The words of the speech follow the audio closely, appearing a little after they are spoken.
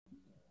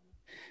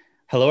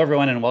Hello,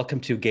 everyone, and welcome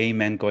to Gay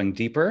Men Going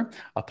Deeper,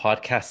 a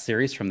podcast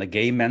series from the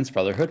Gay Men's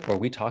Brotherhood where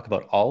we talk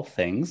about all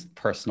things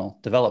personal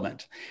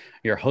development.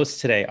 Your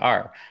hosts today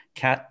are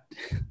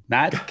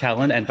Matt,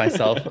 Callan, and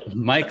myself,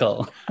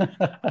 Michael.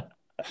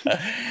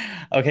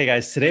 Okay,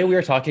 guys, today we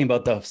are talking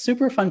about the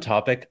super fun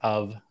topic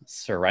of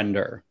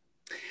surrender.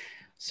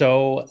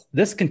 So,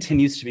 this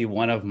continues to be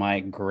one of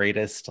my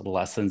greatest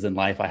lessons in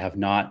life. I have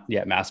not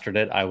yet mastered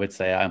it. I would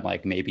say I'm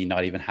like maybe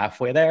not even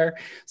halfway there.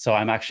 So,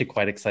 I'm actually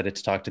quite excited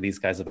to talk to these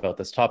guys about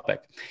this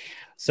topic.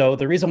 So,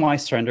 the reason why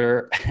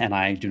surrender and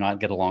I do not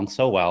get along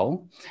so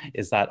well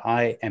is that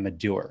I am a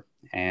doer.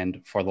 And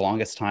for the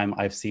longest time,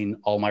 I've seen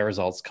all my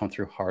results come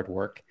through hard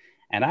work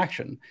and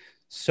action.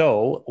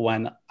 So,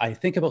 when I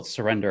think about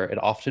surrender,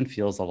 it often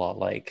feels a lot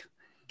like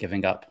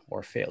giving up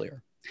or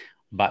failure.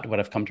 But what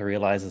I've come to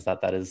realize is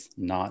that that is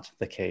not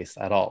the case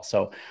at all.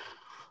 So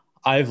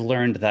I've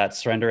learned that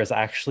surrender is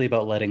actually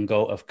about letting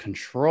go of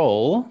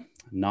control,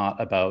 not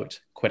about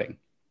quitting.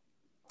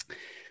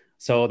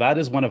 So that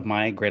is one of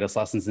my greatest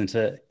lessons. And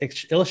to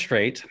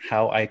illustrate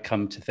how I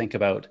come to think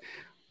about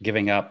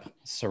giving up,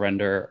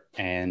 surrender,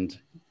 and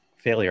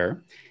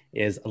failure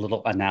is a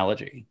little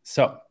analogy.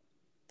 So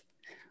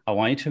I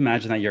want you to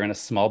imagine that you're in a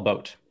small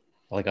boat,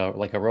 like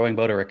a rowing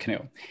boat or a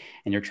canoe,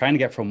 and you're trying to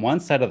get from one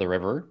side of the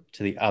river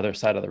to the other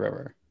side of the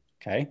river.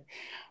 Okay.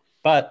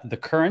 But the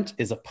current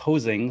is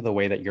opposing the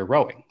way that you're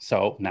rowing.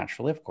 So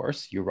naturally, of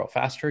course, you row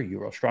faster, you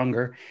row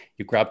stronger,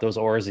 you grab those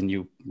oars and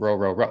you row,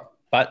 row, row.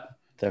 But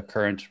the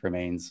current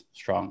remains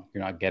strong.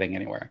 You're not getting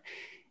anywhere.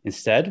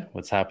 Instead,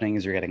 what's happening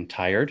is you're getting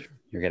tired,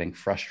 you're getting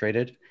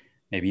frustrated,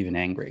 maybe even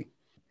angry.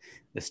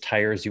 This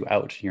tires you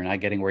out. You're not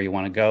getting where you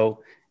want to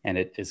go, and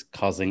it is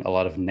causing a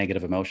lot of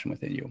negative emotion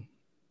within you.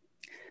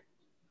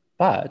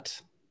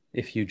 But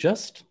if you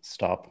just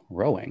stop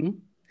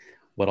rowing,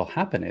 what'll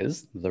happen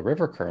is the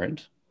river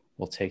current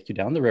will take you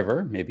down the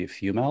river, maybe a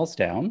few miles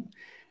down,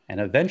 and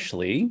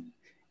eventually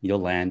you'll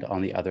land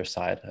on the other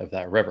side of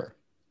that river.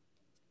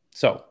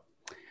 So,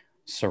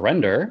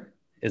 surrender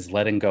is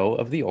letting go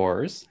of the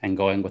oars and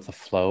going with the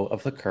flow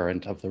of the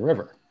current of the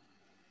river.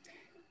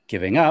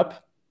 Giving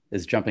up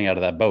is jumping out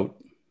of that boat.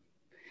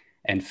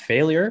 And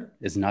failure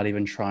is not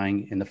even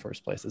trying in the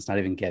first place. It's not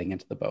even getting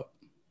into the boat.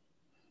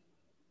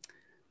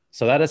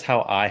 So that is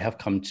how I have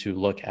come to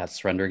look at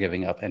surrender,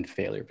 giving up, and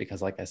failure.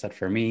 Because like I said,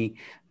 for me,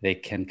 they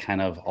can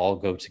kind of all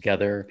go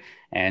together.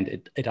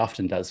 And it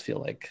often does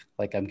feel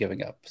like I'm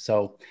giving up.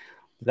 So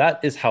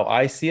that is how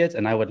I see it.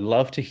 And I would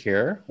love to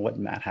hear what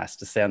Matt has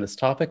to say on this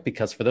topic.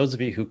 Because for those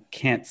of you who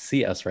can't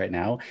see us right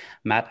now,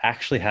 Matt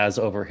actually has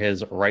over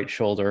his right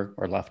shoulder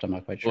or left, I'm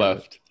not quite sure.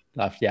 Left.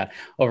 Left, yeah.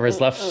 Over his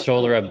left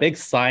shoulder, a big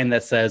sign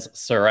that says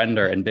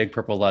surrender in big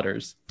purple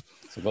letters.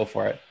 So go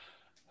for it.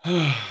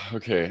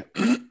 Okay.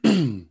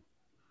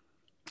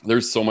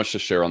 There's so much to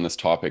share on this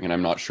topic, and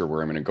I'm not sure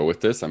where I'm going to go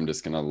with this. I'm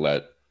just going to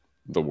let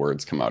the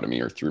words come out of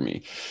me or through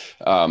me.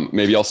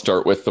 Maybe I'll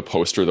start with the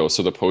poster, though.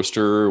 So the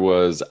poster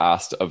was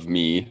asked of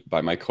me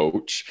by my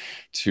coach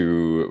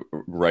to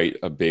write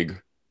a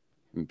big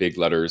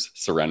letters,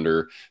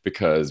 surrender,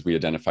 because we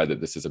identified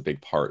that this is a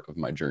big part of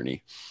my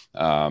journey.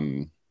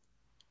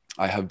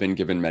 I have been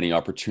given many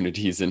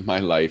opportunities in my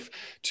life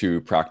to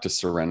practice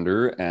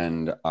surrender,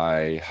 and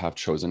I have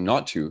chosen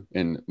not to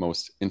in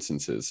most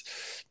instances,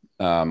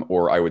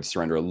 or I would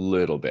surrender a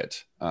little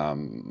bit.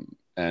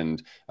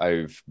 And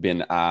I've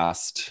been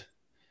asked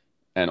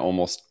and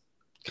almost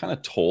kind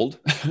of told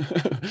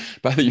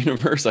by the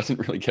universe, I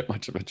didn't really get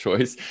much of a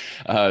choice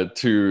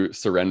to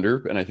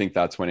surrender. And I think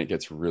that's when it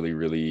gets really,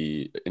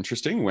 really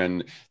interesting,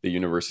 when the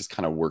universe is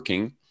kind of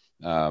working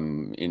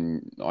on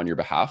your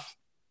behalf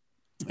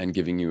and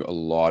giving you a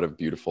lot of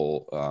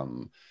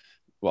beautiful,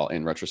 well,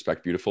 in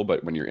retrospect, beautiful,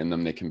 but when you're in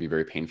them, they can be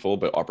very painful,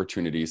 but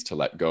opportunities to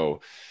let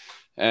go.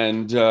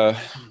 And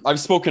I've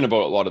spoken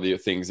about a lot of the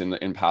things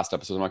in past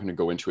episodes. I'm not going to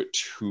go into it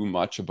too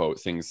much about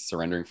things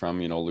surrendering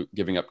from,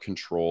 giving up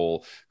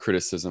control,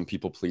 criticism,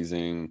 people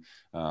pleasing,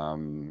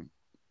 body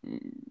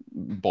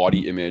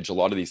image, a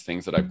lot of these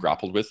things that I've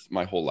grappled with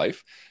my whole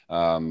life.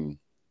 I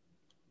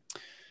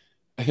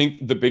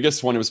think the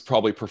biggest one was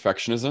probably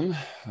perfectionism.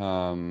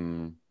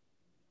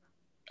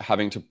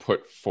 Having to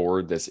put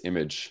forward this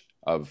image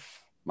of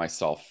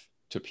myself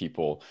to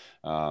people.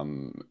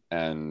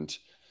 And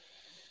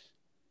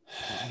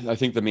I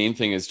think the main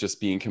thing is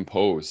just being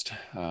composed,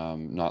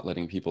 not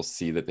letting people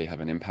see that they have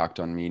an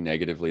impact on me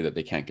negatively, that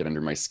they can't get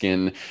under my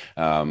skin.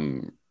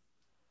 And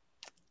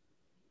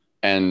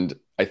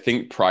I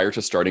think prior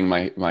to starting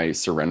my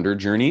surrender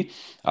journey,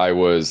 I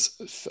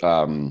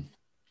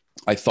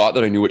thought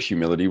that I knew what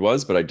humility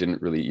was, but I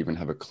didn't really even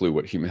have a clue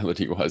what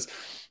humility was.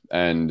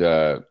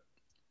 And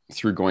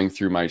through going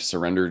through my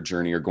surrender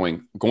journey, or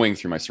going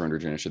through my surrender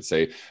journey, I should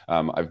say,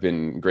 I've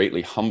been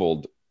greatly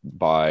humbled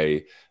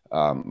by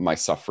my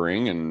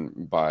suffering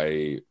and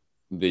by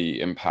the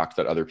impact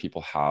that other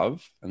people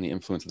have and the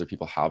influence other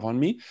people have on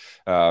me.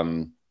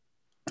 And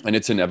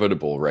it's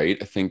inevitable, right?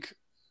 I think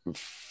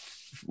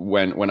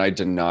when I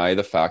deny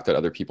the fact that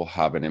other people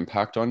have an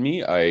impact on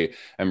me, I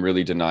am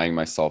really denying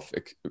myself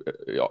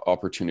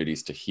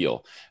opportunities to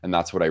heal. And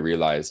that's what I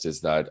realized,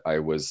 is that I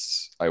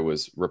was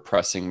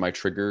repressing my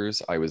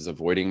triggers, I was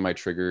avoiding my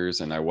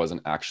triggers, and I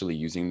wasn't actually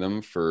using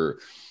them for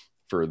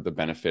the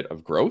benefit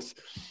of growth.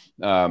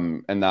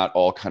 And that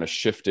all kind of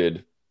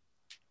shifted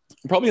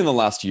probably in the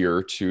last year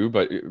or two,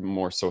 but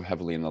more so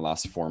heavily in the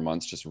last 4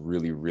 months, just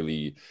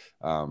really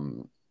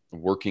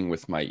working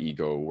with my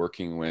ego,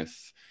 working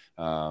with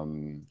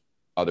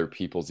other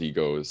people's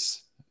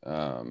egos,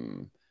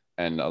 and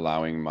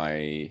allowing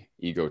my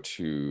ego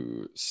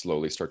to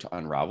slowly start to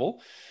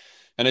unravel.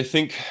 And I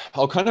think I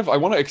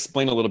want to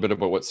explain a little bit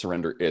about what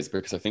surrender is,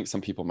 because I think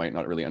some people might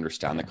not really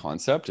understand the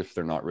concept if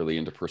they're not really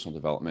into personal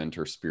development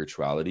or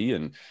spirituality.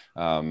 And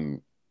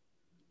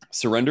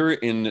surrender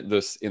in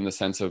the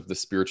sense of the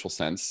spiritual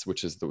sense,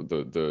 which is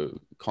the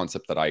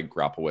concept that I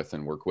grapple with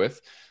and work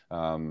with,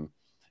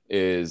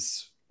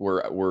 is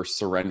we're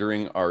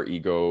surrendering our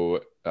ego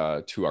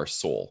to our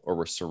soul, or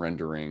we're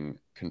surrendering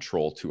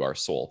control to our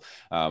soul.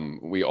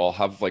 We all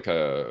have like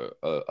a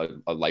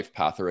life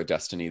path or a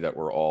destiny that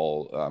we're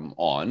all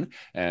on,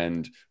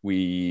 and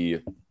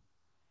when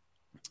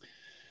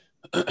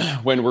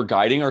we're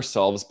guiding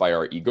ourselves by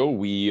our ego,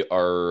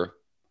 we're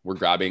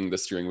grabbing the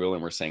steering wheel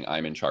and we're saying,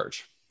 I'm in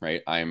charge,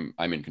 right? I'm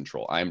in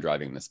control. I'm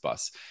driving this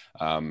bus.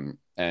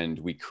 And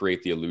we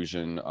create the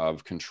illusion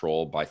of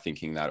control by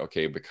thinking that,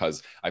 okay,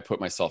 because I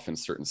put myself in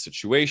certain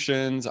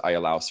situations, I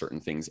allow certain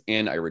things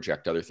in, I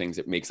reject other things.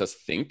 It makes us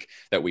think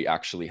that we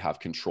actually have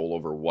control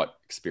over what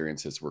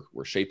experiences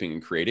we're shaping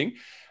and creating.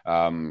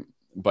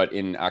 But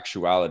in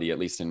actuality, at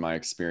least in my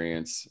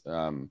experience,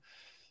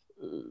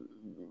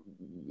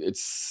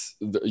 it's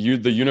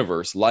the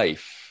universe,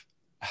 life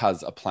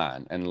has a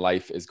plan, and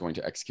life is going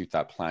to execute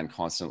that plan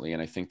constantly.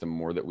 And I think the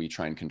more that we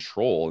try and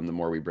control, and the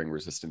more we bring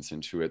resistance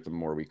into it, the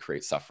more we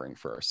create suffering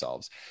for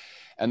ourselves.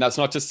 And that's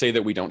not to say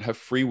that we don't have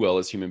free will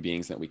as human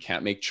beings, that we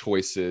can't make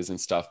choices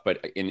and stuff,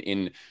 but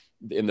in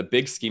the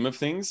big scheme of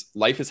things,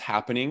 life is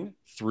happening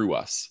through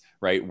us,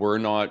 right? We're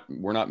not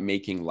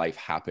making life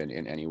happen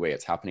in any way.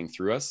 It's happening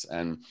through us,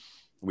 and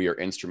we are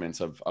instruments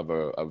of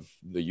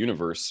the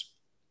universe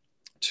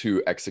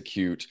to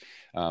execute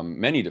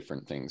many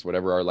different things,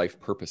 whatever our life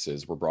purpose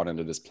is. We're brought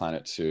into this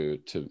planet to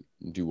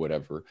do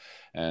whatever.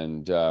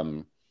 And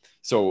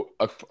so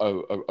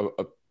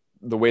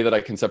the way that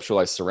I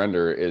conceptualize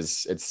surrender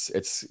is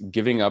it's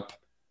giving up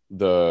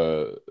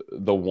the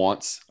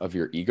wants of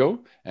your ego,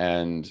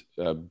 and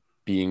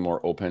being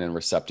more open and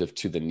receptive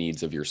to the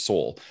needs of your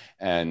soul.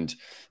 And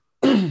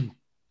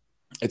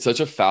it's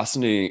such a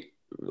fascinating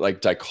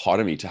like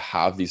dichotomy to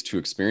have these two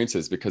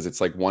experiences, because it's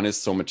like one is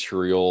so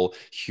material,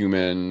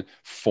 human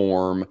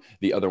form,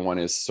 the other one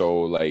is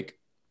so like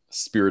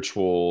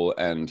spiritual,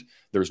 and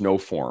there's no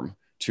form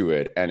to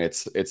it. And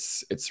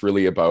it's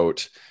really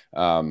about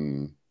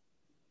allowing,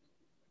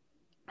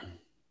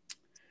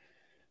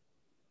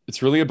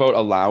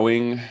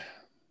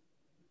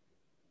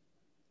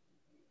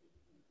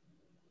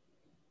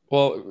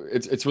 well,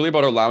 it's really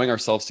about allowing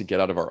ourselves to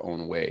get out of our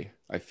own way,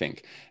 I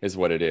think, is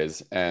what it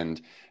is.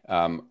 And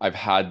I've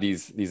had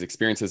these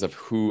experiences of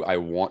who I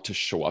want to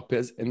show up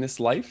as in this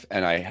life,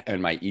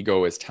 and my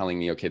ego is telling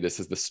me, okay, this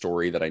is the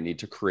story that I need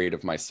to create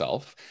of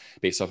myself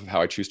based off of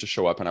how I choose to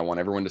show up, and I want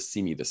everyone to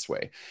see me this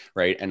way,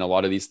 right? And a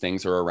lot of these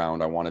things are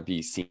around, I want to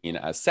be seen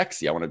as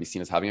sexy, I want to be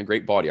seen as having a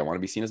great body, I want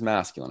to be seen as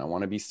masculine, I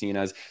want to be seen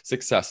as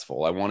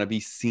successful, I want to be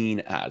seen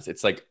as,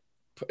 it's like,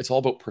 it's all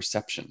about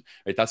perception,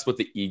 right? That's what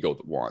the ego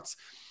wants.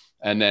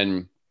 And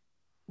then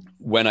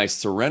when I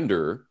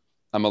surrender,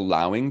 I'm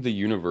allowing the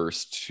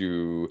universe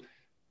to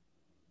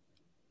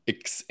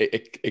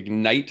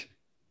ignite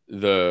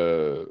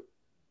the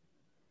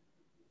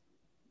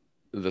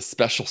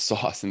special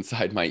sauce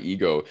inside my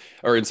ego,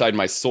 or inside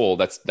my soul,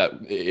 that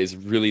is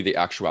really the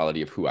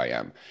actuality of who I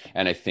am.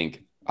 And I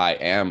think I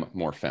am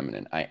more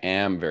feminine. I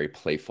am very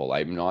playful.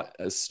 I'm not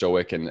as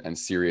stoic and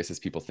serious as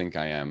people think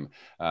I am.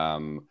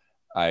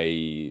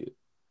 I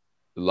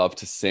love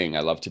to sing. I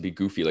love to be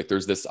goofy. Like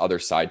there's this other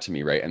side to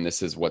me, right? And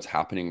this is what's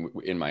happening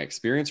in my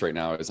experience right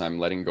now, is I'm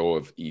letting go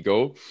of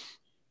ego,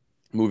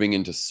 moving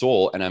into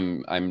soul.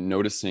 And I'm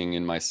noticing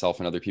in myself,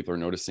 and other people are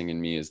noticing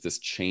in me, is this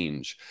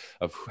change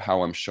of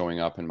how I'm showing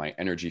up, and my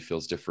energy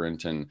feels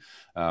different. And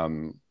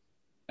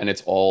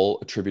it's all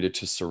attributed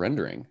to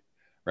surrendering,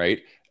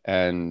 right?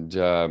 And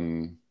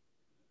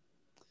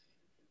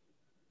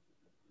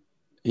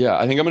yeah,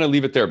 I think I'm going to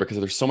leave it there, because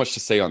there's so much to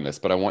say on this,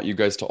 but I want you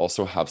guys to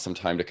also have some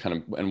time to kind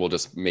of, and we'll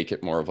just make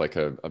it more of like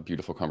a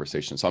beautiful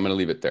conversation. So I'm going to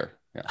leave it there.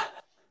 Yeah.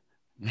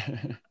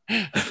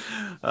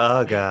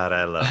 Oh God,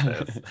 I love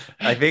this.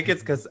 I think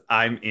it's because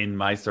I'm in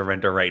my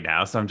surrender right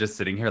now. So I'm just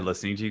sitting here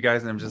listening to you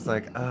guys, and I'm just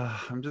like,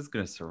 I'm just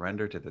going to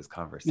surrender to this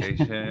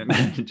conversation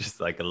and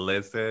just like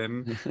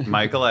listen.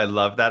 Michael, I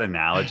love that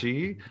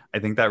analogy. I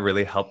think that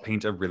really helped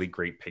paint a really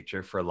great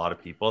picture for a lot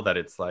of people, that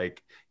it's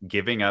like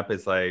giving up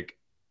is like,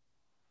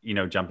 you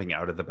know, jumping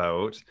out of the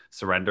boat.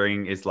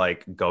 Surrendering is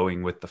like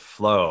going with the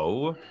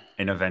flow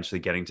and eventually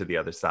getting to the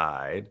other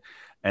side.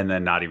 and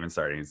then not even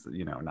starting,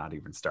 not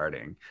even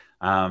starting.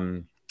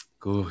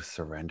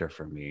 Surrender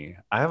for me.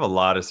 I have a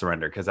lot of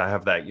surrender because I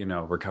have that,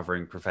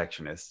 recovering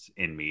perfectionist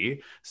in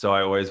me. So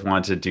I always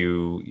want to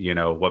do,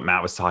 what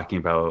Matt was talking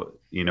about,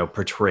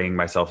 portraying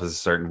myself as a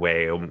certain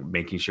way,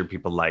 making sure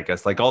people like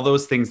us, like all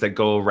those things that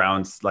go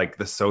around like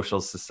the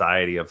social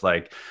society of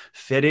like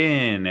fit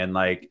in and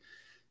like,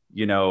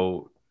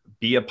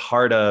 be a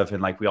part of,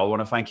 and like we all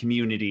want to find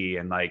community,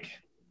 and like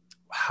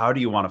how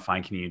do you want to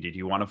find community? Do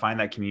you want to find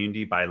that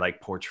community by like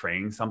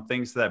portraying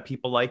something so that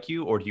people like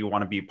you? Or do you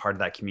want to be part of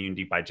that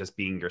community by just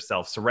being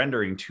yourself,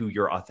 surrendering to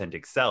your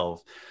authentic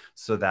self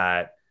so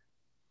that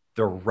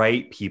the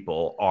right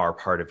people are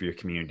part of your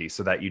community,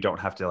 so that you don't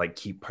have to like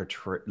keep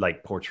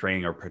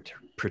portraying or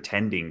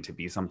pretending to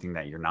be something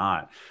that you're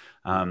not?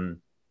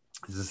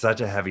 This is such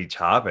a heavy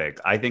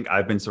topic. I think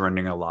I've been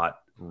surrendering a lot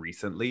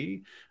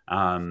recently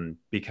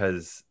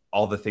because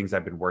all the things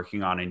I've been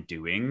working on and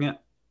doing,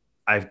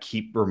 I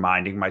keep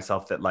reminding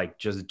myself that like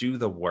just do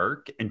the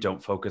work and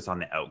don't focus on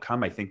the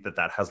outcome. I think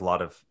that has a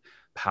lot of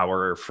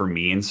power for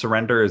me in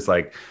surrender, is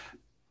like,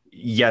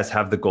 yes,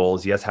 have the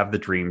goals, yes, have the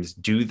dreams,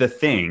 do the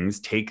things,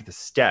 take the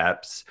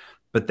steps,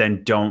 but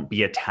then don't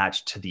be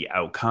attached to the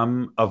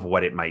outcome of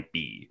what it might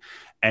be.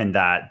 And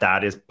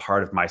that is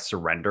part of my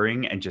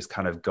surrendering and just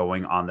kind of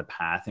going on the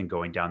path and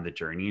going down the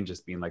journey and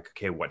just being like,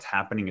 okay, what's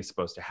happening is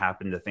supposed to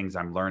happen. The things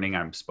I'm learning,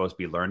 I'm supposed to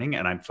be learning,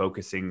 and I'm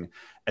focusing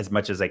as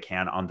much as I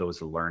can on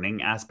those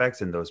learning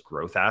aspects and those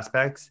growth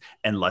aspects,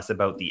 and less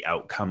about the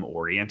outcome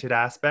oriented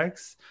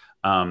aspects.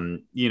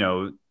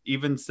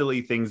 Even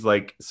silly things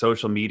like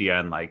social media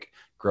and like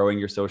growing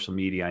your social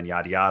media and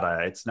yada yada.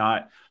 It's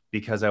not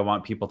because I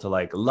want people to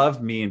like love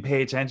me and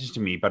pay attention to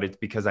me, but it's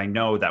because I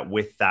know that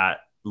with that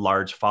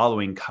large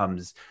following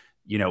comes,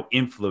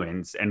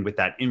 influence. And with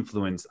that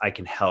influence, I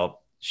can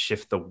help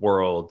shift the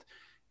world,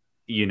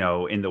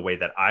 in the way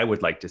that I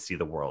would like to see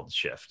the world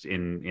shift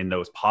in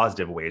those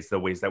positive ways, the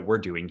ways that we're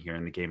doing here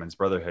in the Gay Men's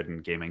Brotherhood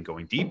and Gay Men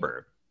Going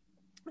Deeper.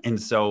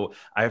 And so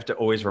I have to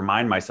always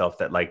remind myself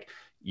that like,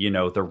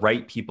 the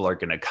right people are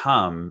going to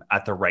come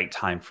at the right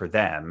time for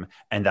them,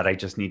 and that I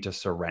just need to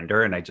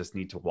surrender and I just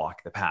need to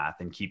walk the path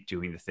and keep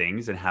doing the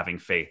things and having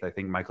faith. I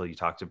think, Michael, you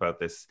talked about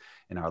this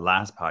in our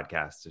last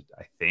podcast.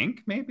 I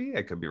think maybe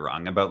I could be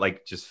wrong about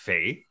like just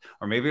faith,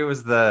 or maybe it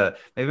was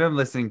maybe I'm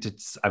listening to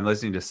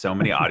so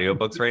many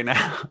audiobooks right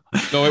now.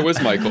 No, it was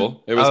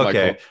Michael. It was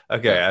okay. Michael.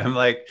 Okay. Yeah. I'm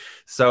like,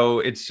 so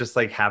it's just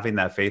like having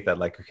that faith that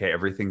like, okay,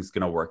 everything's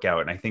going to work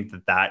out. And I think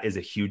that is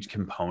a huge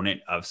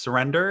component of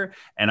surrender.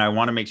 And I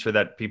want to make sure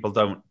that people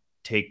don't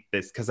take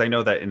this, because I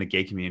know that in the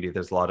gay community,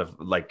 there's a lot of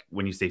like,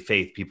 when you say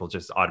faith, people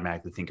just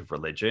automatically think of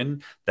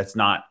religion. That's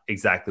not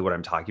exactly what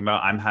I'm talking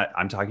about.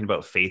 I'm talking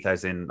about faith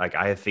as in like,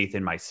 I have faith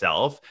in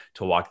myself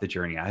to walk the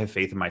journey. I have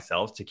faith in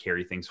myself to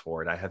carry things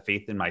forward. I have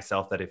faith in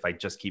myself that if I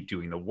just keep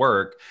doing the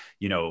work,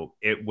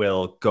 it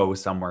will go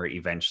somewhere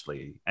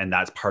eventually. And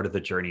that's part of the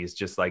journey, is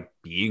just like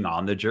being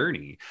on the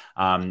journey.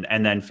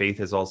 And then faith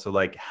is also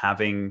like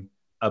having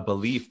a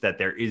belief that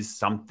there is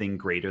something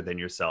greater than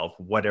yourself,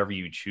 whatever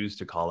you choose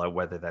to call it,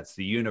 whether that's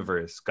the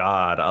universe,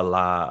 God,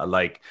 Allah,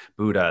 like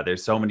Buddha.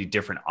 There's so many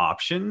different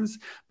options,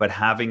 but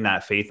having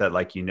that faith that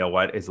like, you know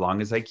what, as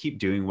long as I keep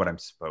doing what I'm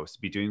supposed to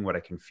be doing, what I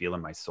can feel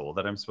in my soul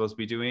that I'm supposed to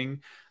be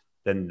doing,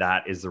 then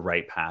that is the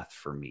right path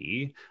for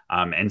me.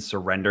 And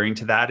surrendering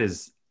to that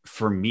is,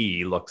 for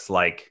me, looks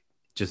like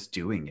just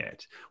doing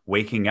it,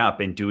 waking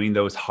up and doing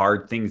those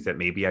hard things that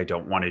maybe I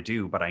don't want to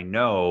do, but I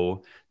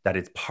know that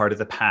it's part of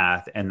the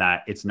path and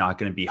that it's not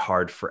going to be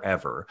hard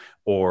forever.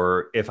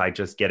 Or if I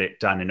just get it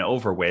done and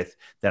over with,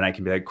 then I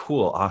can be like,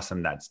 cool,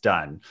 awesome, that's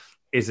done.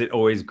 Is it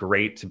always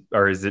great to,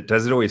 or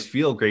does it always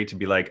feel great to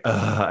be like,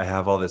 I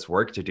have all this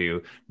work to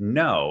do?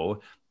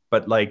 No,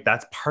 but like,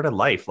 that's part of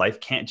life.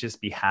 Life can't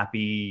just be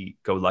happy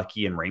go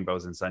lucky and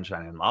rainbows and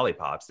sunshine and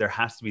lollipops. There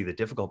has to be the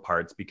difficult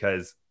parts,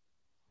 because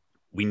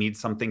we need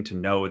something to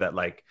know that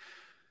like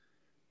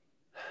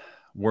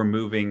we're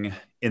moving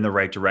in the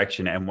right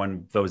direction. And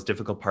when those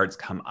difficult parts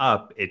come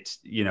up, it's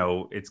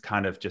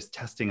kind of just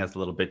testing us a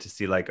little bit to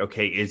see like,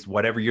 okay, is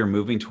whatever you're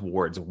moving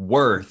towards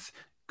worth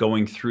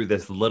going through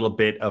this little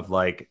bit of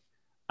like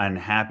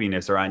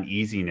unhappiness or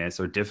uneasiness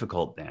or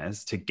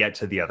difficultness to get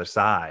to the other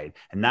side?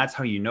 And that's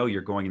how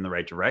you're going in the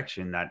right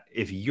direction. That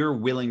if you're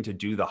willing to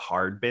do the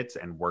hard bits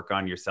and work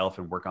on yourself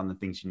and work on the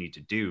things you need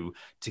to do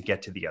to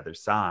get to the other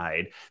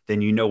side,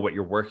 then what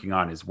you're working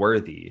on is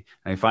worthy.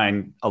 And I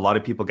find a lot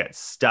of people get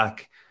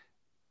stuck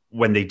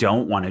when they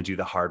don't want to do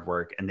the hard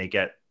work, and they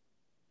get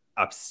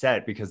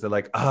upset because they're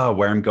like, oh,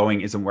 where I'm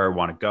going isn't where I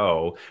want to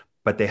go.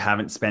 But they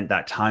haven't spent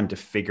that time to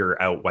figure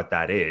out what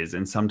that is.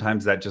 And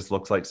sometimes that just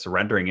looks like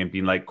surrendering and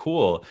being like,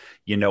 cool,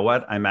 you know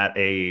what? I'm at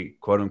a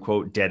quote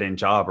unquote dead end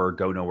job or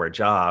go nowhere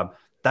job.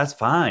 That's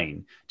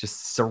fine.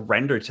 Just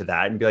surrender to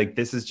that and be like,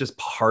 this is just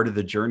part of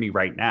the journey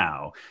right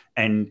now.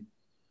 And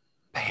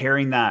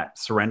pairing that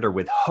surrender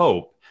with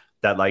hope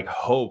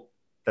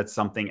that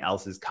something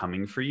else is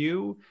coming for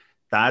you,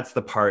 that's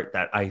the part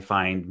that I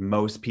find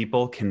most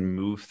people can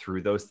move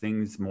through those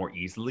things more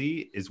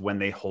easily, is when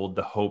they hold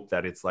the hope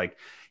that it's like,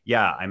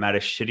 yeah, I'm at a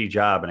shitty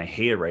job and I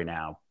hate it right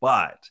now,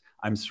 but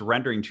I'm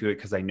surrendering to it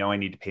because I know I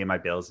need to pay my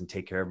bills and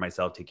take care of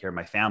myself, take care of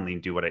my family,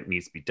 and do what it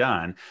needs to be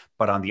done.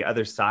 But on the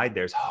other side,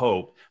 there's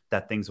hope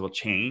that things will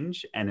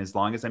change. And as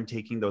long as I'm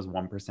taking those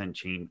 1%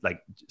 change,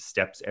 like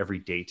steps every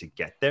day to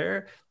get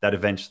there, that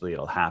eventually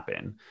it'll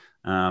happen.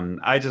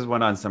 I just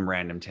went on some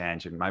random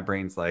tangent. My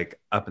brain's like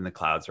up in the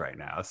clouds right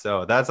now.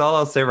 So that's all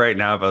I'll say right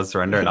now about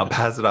surrender, and I'll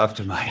pass it off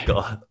to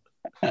Michael.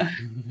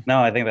 No,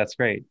 I think that's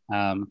great.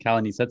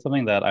 Callan, you said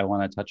something that I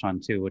want to touch on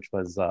too, which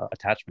was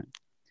attachment.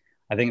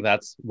 I think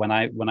that's when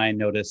I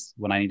notice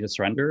when I need to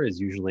surrender is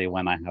usually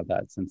when I have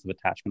that sense of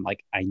attachment.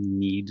 Like I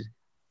need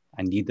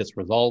this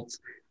result.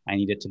 I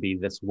need it to be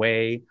this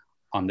way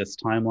on this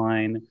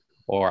timeline,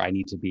 or I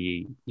need to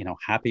be,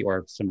 happy,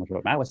 or similar to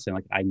what Matt was saying,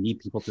 like I need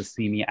people to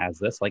see me as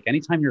this. Like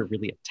anytime you're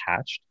really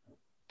attached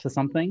to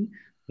something,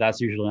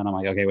 that's usually when I'm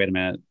like, okay, wait a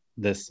minute,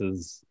 this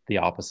is the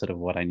opposite of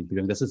what I need to be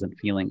doing. This isn't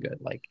feeling good.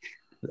 Like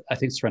I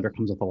think surrender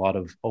comes with a lot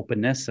of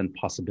openness and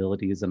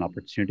possibilities and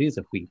opportunities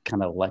if we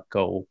kind of let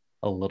go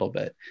a little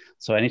bit.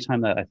 So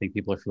anytime that I think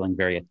people are feeling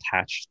very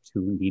attached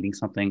to needing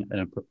something in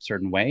a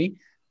certain way,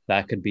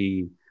 that could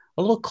be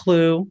a little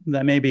clue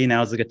that maybe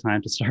now is a good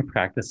time to start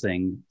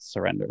practicing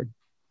surrender.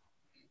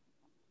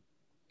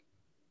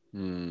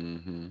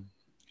 Mm-hmm.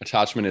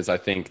 Attachment is, I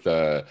think,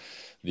 the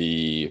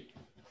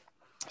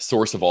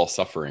source of all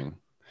suffering.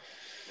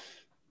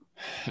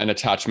 And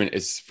attachment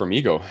is from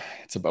ego.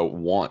 It's about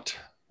want,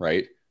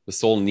 right? The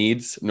soul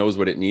knows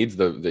what it needs.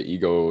 The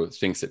ego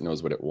thinks it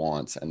knows what it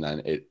wants, and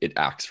then it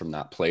acts from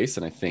that place.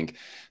 And I think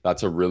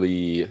that's a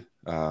really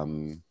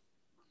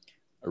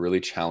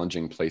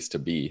challenging place to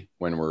be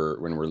when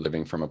we're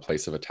living from a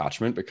place of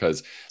attachment,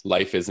 because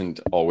life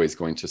isn't always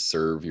going to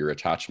serve your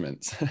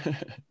attachments.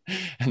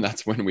 And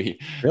that's when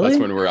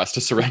we're asked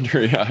to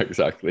surrender. Yeah,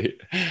 exactly.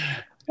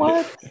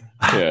 What?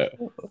 Yeah.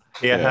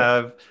 I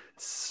have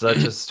such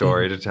a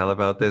story to tell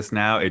about this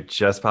now. It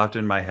just popped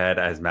in my head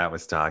as Matt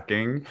was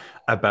talking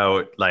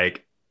about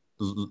like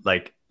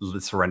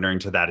surrendering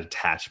to that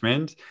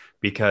attachment,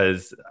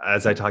 because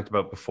as I talked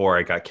about before,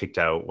 I got kicked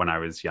out when I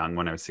was young,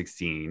 when I was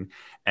 16,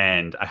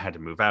 and I had to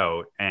move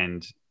out.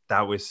 And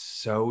that was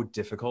so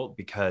difficult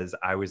because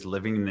I was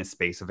living in this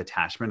space of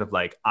attachment of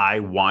like,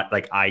 I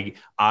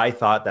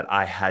thought that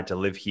I had to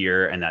live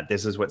here and that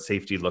this is what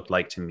safety looked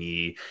like to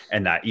me.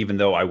 And that even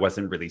though I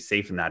wasn't really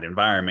safe in that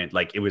environment,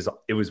 like it was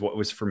what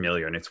was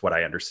familiar and it's what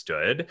I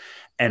understood.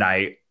 And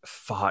I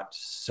fought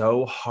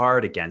so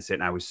hard against it.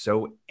 And I was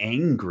so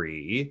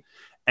angry.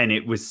 And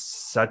it was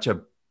such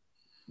a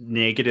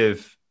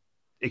negative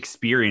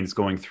experience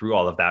going through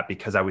all of that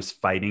because I was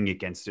fighting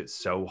against it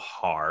so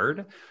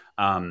hard.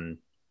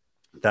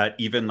 That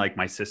even like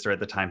my sister at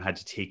the time had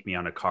to take me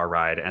on a car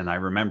ride. And I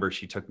remember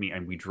she took me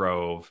and we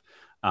drove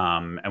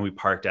and we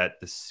parked at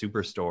the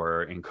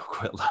superstore in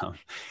Coquitlam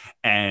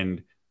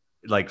and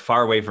like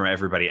far away from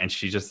everybody. And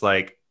she just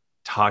like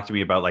talked to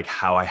me about like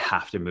how I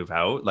have to move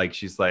out. Like,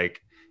 she's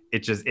like,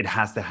 it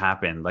has to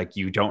happen. Like,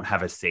 you don't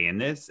have a say in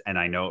this. And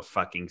I know it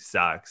fucking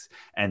sucks.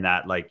 And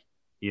that like,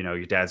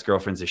 your dad's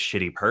girlfriend's a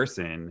shitty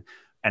person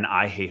and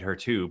I hate her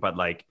too. But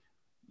like,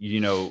 you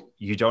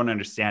don't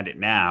understand it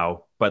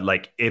now, but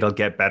like, it'll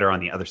get better on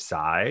the other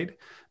side.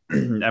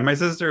 And my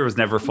sister was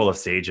never full of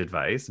sage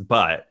advice,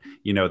 but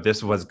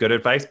this was good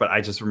advice. But I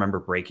just remember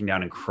breaking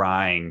down and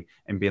crying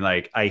and being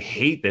like, I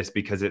hate this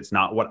because it's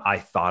not what I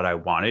thought I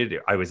wanted.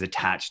 I was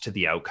attached to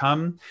the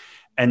outcome.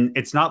 And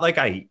it's not like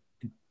I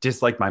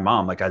dislike my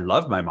mom. Like, I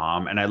love my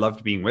mom and I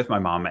loved being with my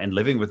mom, and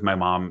living with my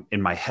mom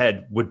in my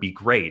head would be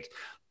great.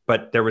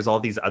 But there was all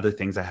these other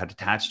things I had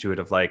attached to it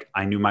of like,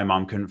 I knew my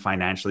mom couldn't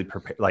financially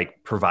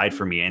provide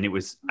for me. And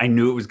I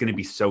knew it was going to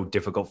be so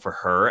difficult for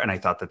her. And I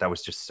thought that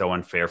was just so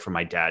unfair for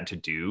my dad to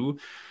do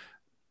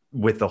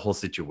with the whole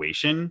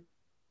situation.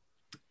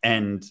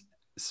 And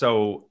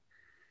so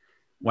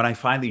when I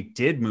finally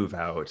did move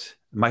out,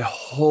 my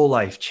whole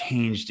life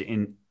changed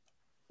in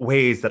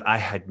ways that I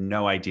had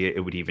no idea it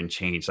would even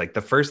change. Like,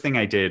 the first thing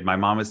I did, my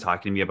mom was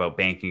talking to me about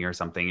banking or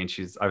something. And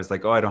I was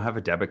like, oh, I don't have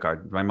a debit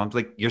card. My mom's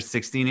like, you're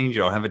 16 and you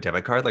don't have a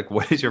debit card? Like,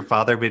 what has your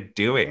father been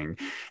doing?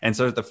 And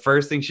so the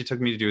first thing she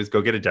took me to do is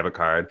go get a debit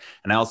card.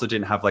 And I also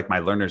didn't have like my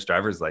learner's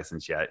driver's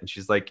license yet. And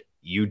she's like,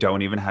 you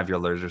don't even have your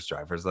learner's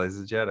driver's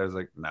license yet? I was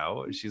like,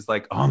 no. And she's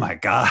like, oh my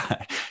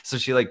God. So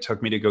she like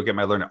took me to go get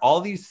my learner. All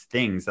these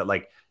things that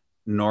like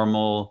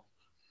normal,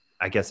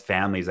 I guess,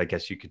 families, I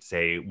guess you could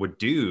say, would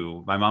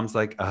do. My mom's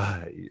like,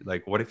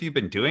 what have you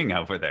been doing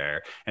over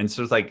there? And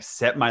so it's like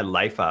set my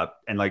life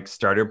up and like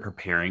started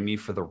preparing me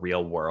for the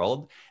real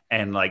world,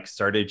 and like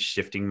started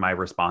shifting my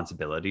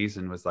responsibilities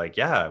and was like,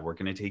 yeah, we're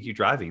going to take you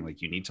driving.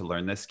 Like, you need to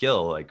learn this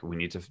skill. Like,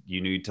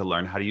 you need to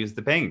learn how to use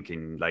the bank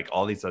and like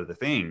all these other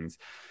things.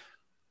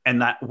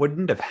 And that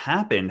wouldn't have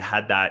happened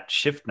had that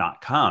shift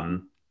not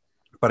come.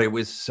 But it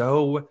was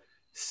so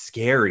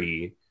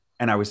scary.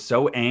 And I was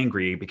so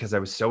angry because I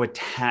was so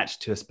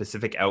attached to a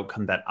specific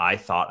outcome that I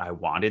thought I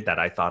wanted, that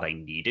I thought I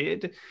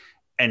needed.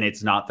 and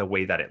it's not the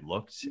way that it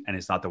looked and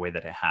it's not the way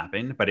that it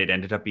happened, but it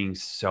ended up being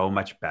so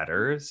much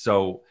better.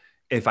 So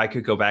if I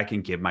could go back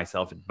and give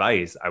myself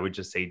advice, I would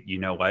just say, you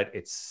know what?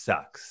 It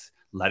sucks.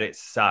 Let it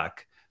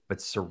suck,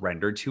 but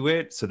surrender to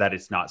it so that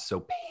it's not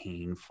so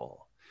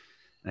painful.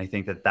 And I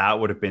think that that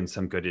would have been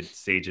some good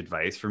sage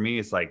advice for me.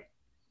 Is like,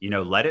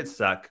 let it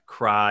suck,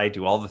 cry,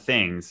 do all the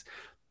things,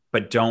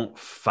 but don't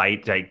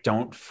fight. Like,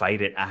 don't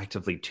fight it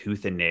actively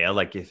tooth and nail.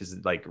 Like if it's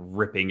like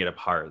ripping it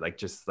apart, like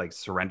just like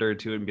surrender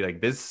to it and be like,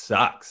 this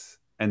sucks.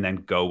 And then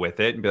go with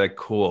it and be like,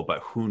 cool, but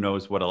who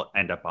knows what'll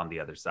end up on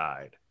the other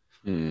side.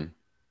 Mm.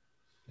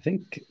 I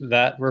think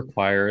that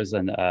requires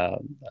a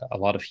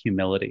lot of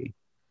humility.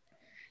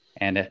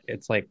 And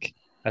it's like,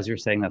 as you're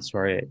saying that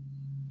story,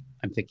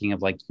 I'm thinking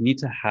of like, you need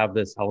to have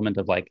this element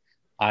of like,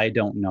 I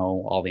don't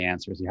know all the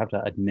answers. You have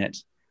to admit,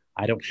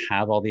 I don't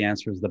have all the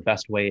answers. The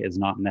best way is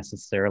not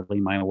necessarily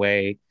my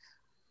way.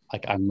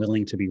 Like, I'm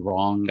willing to be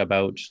wrong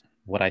about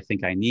what I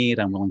think I need.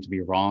 I'm willing to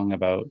be wrong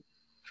about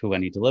who I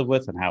need to live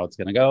with and how it's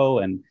going to go.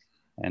 And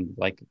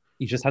like,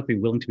 you just have to be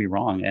willing to be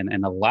wrong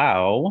and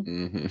allow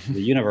Mm-hmm.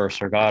 the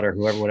universe or God or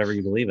whoever, whatever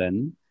you believe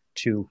in,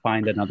 to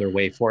find another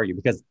way for you.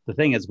 Because the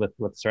thing is with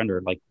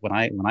surrender, like when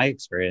I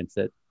experience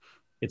it,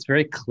 it's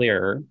very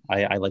clear.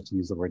 I like to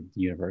use the word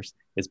the universe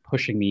is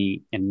pushing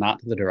me in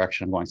not the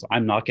direction I'm going. So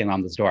I'm knocking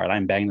on this door and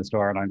I'm banging this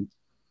door and I'm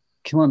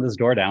killing this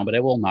door down, but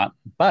it will not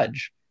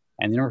budge.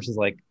 And the universe is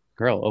like,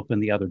 girl, open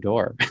the other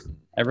door.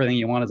 Everything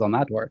you want is on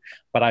that door.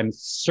 But I'm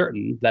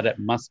certain that it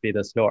must be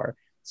this door.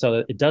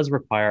 So it does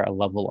require a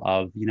level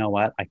of, you know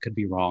what, I could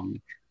be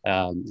wrong.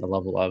 A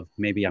level of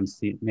maybe I'm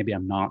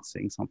not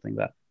seeing something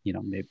that,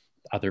 maybe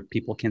other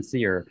people can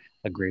see, or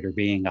a greater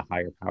being, a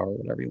higher power,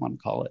 whatever you want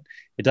to call it.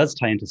 It does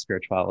tie into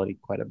spirituality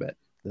quite a bit,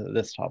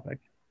 this topic.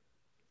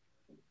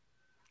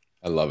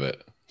 I love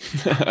it.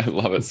 I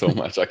love it so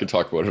much. I could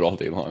talk about it all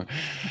day long.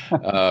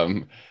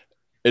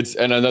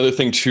 And another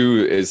thing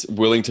too is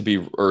willing to be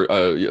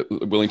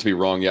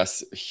wrong.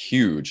 Yes,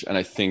 huge. And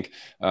I think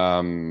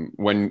when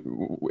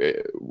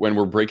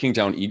we're breaking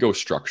down ego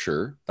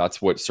structure,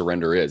 that's what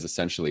surrender is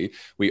essentially.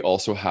 We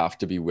also have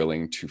to be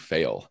willing to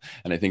fail.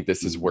 And I think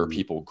this is where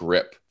people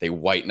grip. They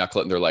white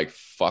knuckle it and they're like,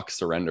 "Fuck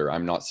surrender.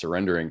 I'm not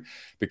surrendering."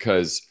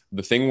 Because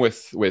the thing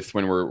with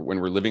when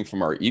we're living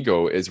from our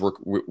ego is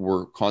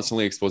we're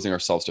constantly exposing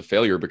ourselves to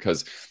failure,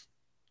 because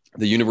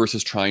the universe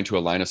is trying to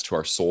align us to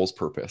our soul's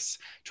purpose,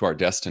 to our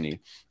destiny.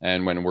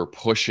 And when we're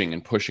pushing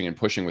and pushing and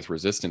pushing with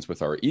resistance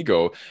with our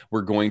ego,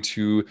 we're going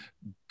to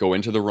go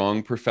into the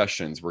wrong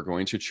professions. We're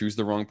going to choose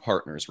the wrong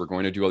partners. We're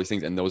going to do all these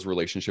things, and those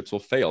relationships will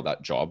fail.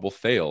 That job will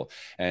fail.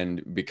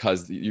 And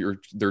because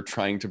they're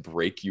trying to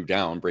break you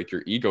down, break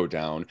your ego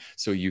down,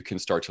 so you can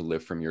start to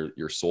live from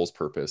your soul's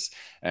purpose.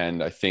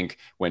 And I think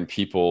when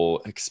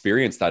people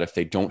experience that, if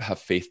they don't have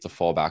faith to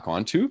fall back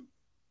onto,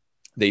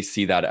 they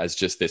see that as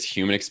just this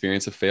human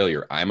experience of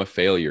failure. I'm a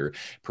failure.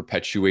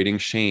 Perpetuating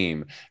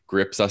shame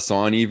grips us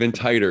on even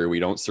tighter. We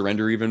don't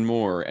surrender even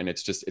more. And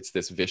it's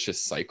this vicious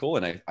cycle.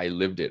 And I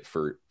lived it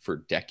for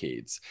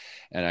decades.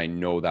 And I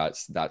know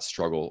that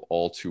struggle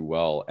all too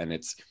well. And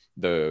it's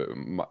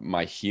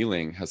my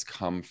healing has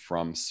come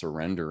from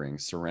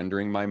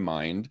surrendering my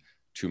mind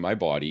to my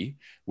body,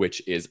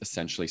 which is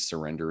essentially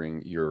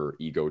surrendering your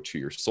ego to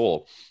your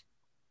soul.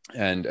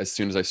 And as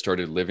soon as I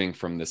started living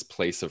from this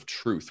place of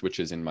truth, which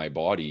is in my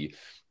body,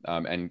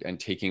 and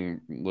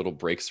taking little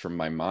breaks from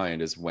my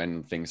mind, is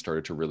when things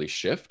started to really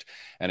shift.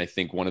 And I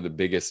think one of the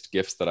biggest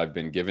gifts that I've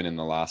been given in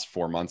the last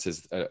 4 months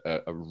is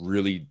a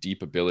really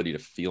deep ability to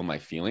feel my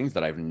feelings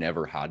that I've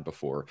never had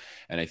before.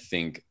 And I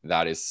think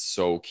that is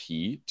so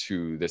key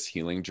to this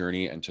healing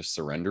journey and to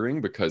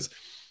surrendering, because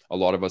a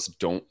lot of us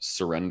don't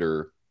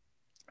surrender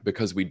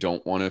because we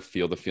don't want to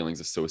feel the feelings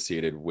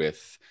associated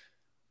with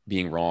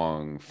being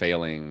wrong,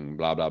 failing,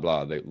 blah, blah,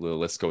 blah. The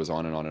list goes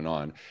on and on and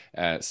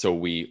on. So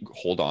we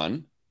hold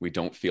on, we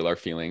don't feel our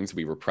feelings,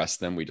 we repress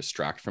them, we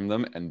distract from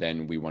them, and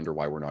then we wonder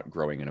why we're not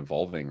growing and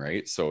evolving,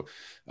 right? So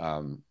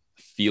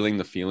feeling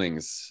the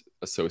feelings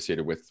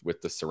associated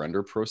with the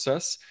surrender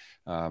process,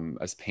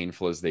 as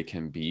painful as they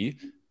can be,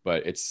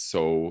 but it's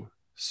so,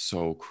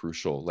 so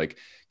crucial. Like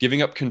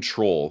giving up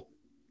control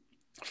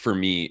for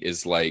me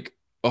is like,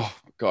 oh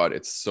God,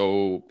 it's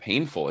so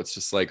painful. It's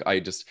just like,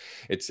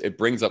 it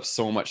brings up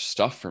so much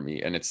stuff for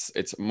me. And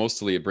it's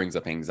mostly, it brings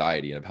up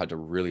anxiety. I've had to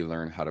really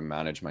learn how to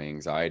manage my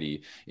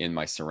anxiety in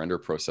my surrender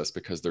process,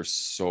 because there's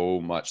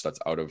so much that's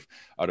out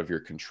of your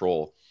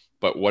control.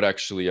 But what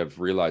actually I've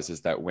realized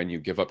is that when you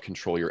give up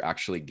control, you're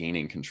actually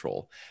gaining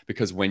control,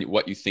 because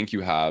what you think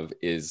you have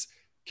is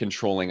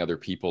controlling other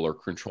people or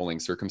controlling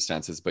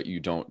circumstances, but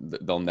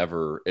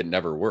it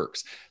never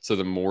works. So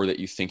the more that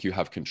you think you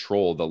have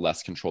control, the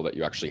less control that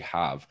you actually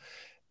have.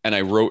 And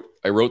I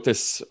wrote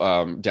this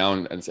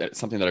down, and it's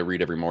something that I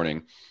read every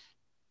morning.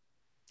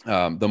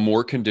 The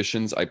more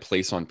conditions I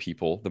place on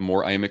people, the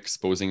more I am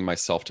exposing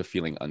myself to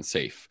feeling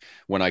unsafe.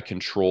 When I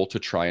control to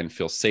try and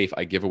feel safe,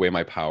 I give away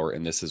my power.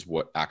 And this is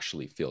what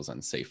actually feels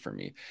unsafe for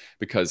me.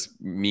 Because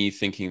me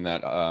thinking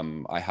that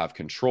I have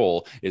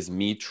control is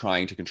me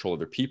trying to control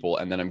other people.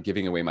 And then I'm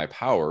giving away my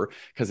power,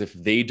 because if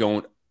they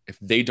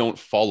don't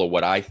follow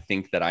what I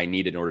think that I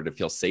need in order to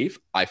feel safe,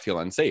 I feel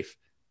unsafe.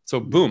 So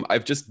boom,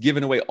 I've just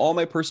given away all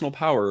my personal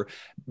power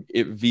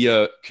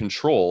via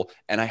control,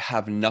 and I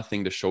have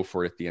nothing to show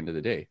for it at the end of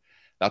the day.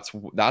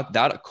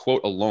 That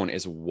quote alone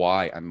is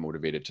why I'm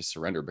motivated to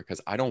surrender,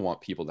 because I don't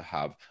want people to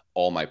have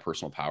all my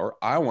personal power.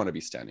 I want to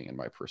be standing in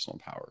my personal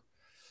power.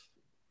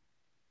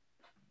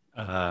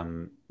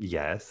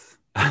 Yes.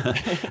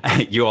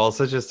 You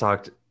also just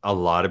talked a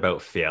lot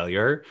about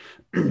failure.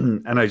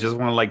 And I just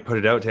want to like put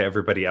it out to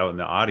everybody out in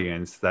the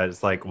audience that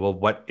it's like, well,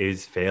 what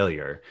is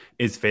failure?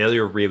 Is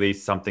failure really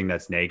something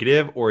that's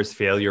negative, or is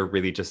failure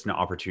really just an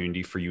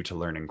opportunity for you to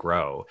learn and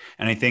grow?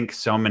 And I think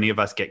so many of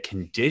us get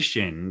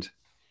conditioned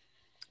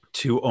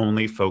to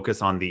only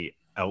focus on the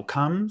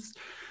outcomes,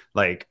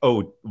 like,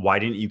 oh, why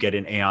didn't you get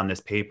an A on this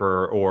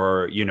paper?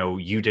 Or,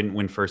 you didn't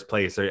win first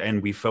place.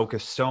 And we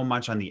focus so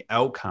much on the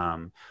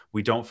outcome.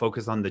 We don't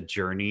focus on the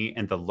journey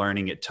and the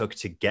learning it took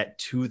to get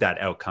to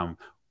that outcome,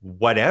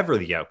 whatever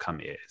the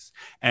outcome is.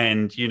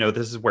 And,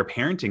 this is where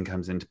parenting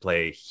comes into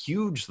play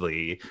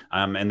hugely.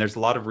 And there's a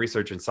lot of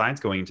research and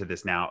science going into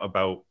this now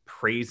about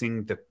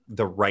praising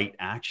the right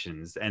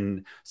actions.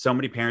 And so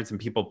many parents and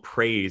people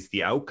praise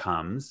the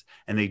outcomes,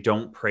 and they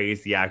don't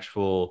praise the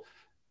actual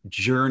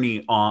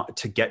journey on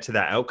to get to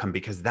that outcome,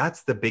 because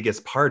that's the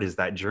biggest part, is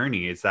that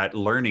journey, is that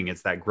learning,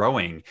 is that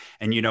growing.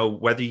 And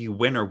whether you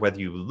win or whether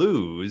you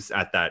lose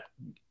at that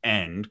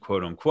end,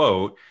 quote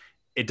unquote,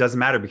 it doesn't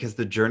matter, because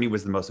the journey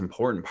was the most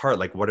important part.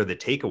 Like, what are the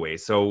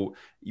takeaways? So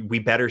we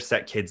better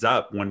set kids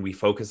up when we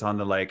focus on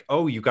the like,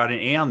 oh, you got an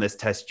A on this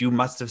test, you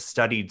must have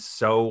studied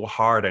so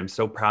hard, I'm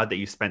so proud that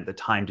you spent the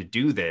time to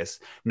do this,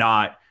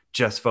 not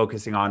just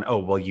focusing on, oh,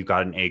 well, you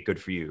got an A,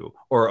 good for you.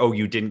 Or, oh,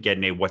 you didn't get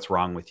an A, what's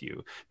wrong with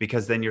you?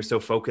 Because then you're so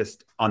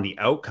focused on the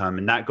outcome.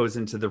 And that goes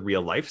into the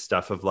real life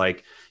stuff of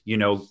like,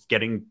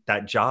 getting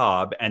that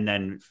job and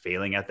then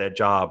failing at that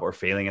job, or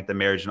failing at the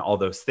marriage and all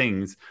those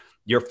things.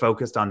 You're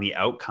focused on the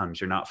outcomes.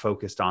 You're not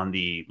focused on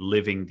the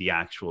living the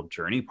actual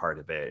journey part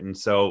of it. And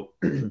so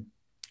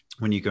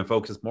when you can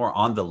focus more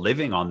on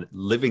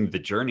living the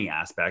journey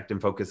aspect,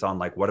 and focus on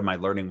like, what am I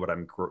learning? What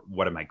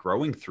am I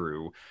growing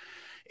through?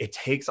 It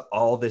takes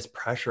all this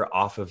pressure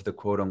off of the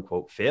quote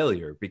unquote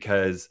failure,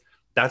 because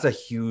that's a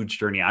huge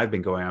journey I've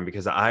been going on,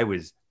 because I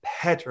was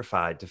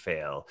petrified to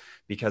fail,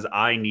 because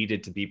I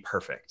needed to be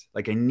perfect.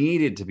 Like, I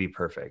needed to be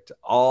perfect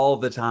all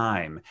the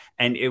time.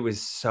 And it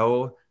was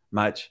so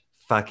much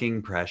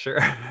fucking pressure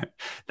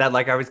that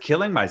like I was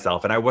killing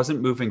myself, and I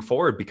wasn't moving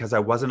forward, because I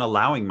wasn't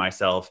allowing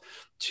myself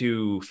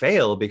to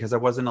fail, because I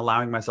wasn't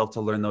allowing myself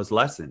to learn those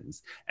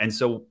lessons. And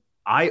so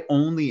I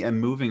only am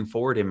moving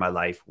forward in my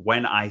life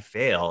when I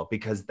fail,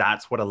 because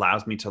that's what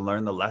allows me to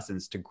learn the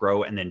lessons, to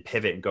grow, and then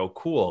pivot and go,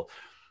 cool,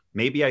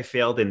 maybe I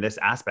failed in this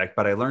aspect,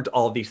 but I learned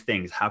all these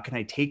things. How can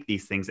I take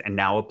these things and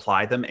now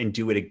apply them and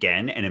do it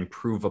again and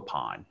improve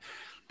upon?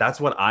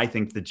 That's what I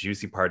think the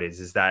juicy part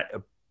is that,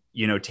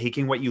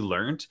 taking what you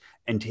learned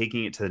and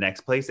taking it to the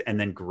next place, and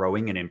then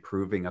growing and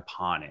improving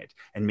upon it,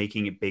 and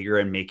making it bigger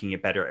and making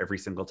it better every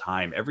single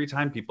time. Every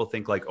time people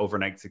think like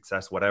overnight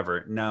success,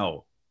 whatever.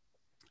 No,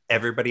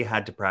 everybody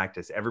had to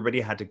practice.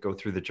 Everybody had to go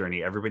through the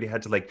journey. Everybody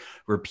had to like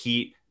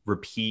repeat,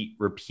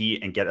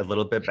 and get a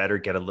little bit better,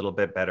 get a little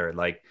bit better.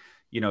 Like,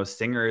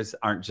 singers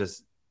aren't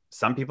just,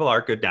 some people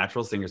are good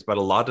natural singers, but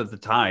a lot of the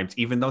times,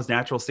 even those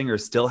natural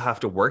singers still have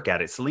to work at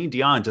it. Celine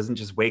Dion doesn't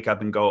just wake up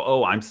and go,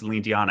 oh, I'm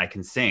Celine Dion, I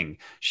can sing.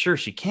 Sure,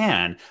 she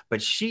can,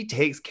 but she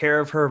takes care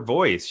of her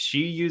voice.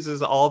 She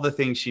uses all the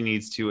things she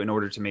needs to in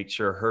order to make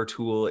sure her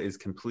tool is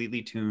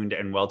completely tuned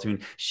and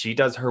well-tuned. She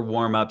does her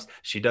warm-ups.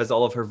 She does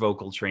all of her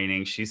vocal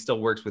training. She still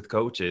works with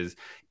coaches,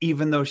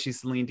 even though she's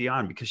Celine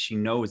Dion, because she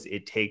knows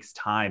it takes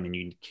time, and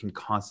you can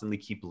constantly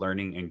keep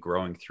learning and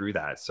growing through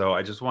that. So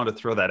I just want to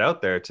throw that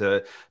out there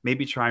to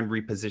maybe try and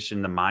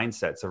reposition the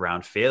mindsets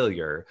around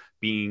failure,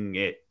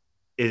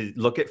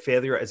 look at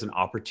failure as an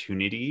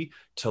opportunity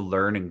to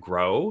learn and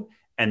grow,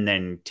 and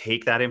then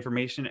take that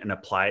information and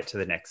apply it to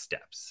the next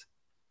steps.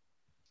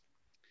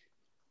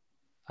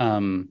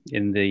 Going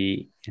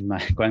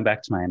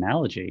back to my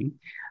analogy,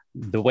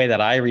 the way that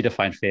I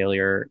redefine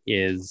failure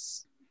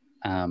is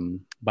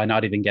by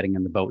not even getting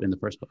in the boat in the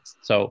first place.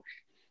 So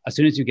as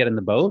soon as you get in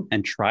the boat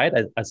and try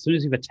it, as soon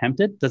as you've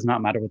attempted, does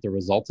not matter what the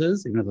result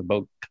is, even if the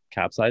boat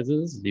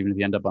capsizes, even if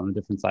you end up on a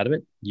different side of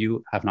it,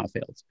 you have not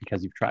failed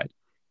because you've tried.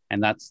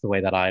 And that's the way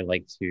that I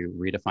like to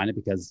redefine it,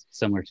 because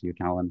similar to you,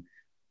 Callan,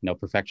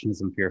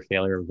 perfectionism, fear of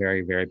failure, a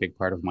very, very big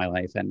part of my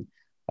life. And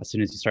as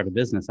soon as you start a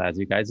business, as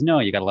you guys know,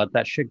 you got to let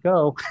that shit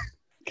go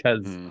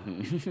because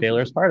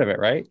failure is part of it,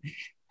 right?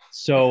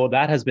 So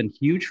that has been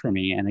huge for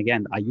me. And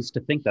again, I used to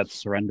think that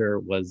surrender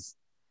was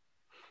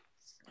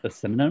a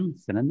synonym,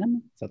 is that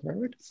the right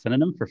word?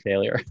 Synonym for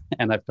failure.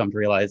 And I've come to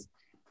realize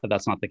that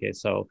that's not the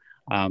case. So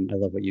I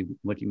love what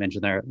you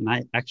mentioned there, and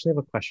I actually have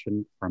a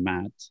question for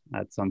Matt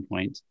at some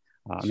point.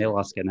 Maybe I'll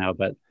ask it now,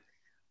 but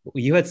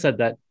you had said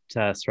that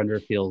surrender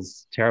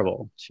feels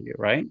terrible to you,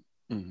 right?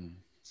 Mhm.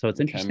 So it's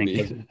It can interesting be.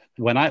 because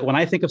when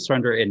I think of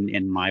surrender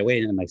in my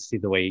way, and I see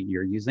the way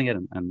you're using it,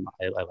 and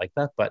I like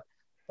that, but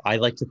I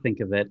like to think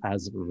of it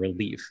as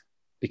relief,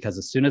 because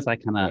as soon as I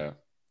kind of Yeah.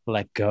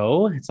 let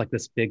go, it's like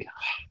this big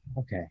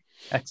okay,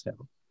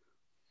 exhale.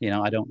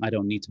 I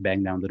don't need to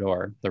bang down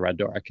the red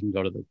door. I can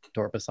go to the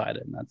door beside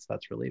it, and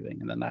that's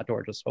relieving. And then that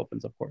door just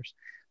opens, of course.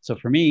 So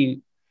for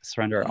me,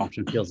 surrender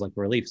often feels like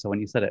relief. So when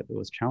you said it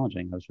was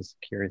challenging, I was just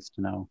curious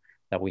to know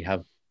that we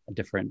have a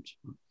different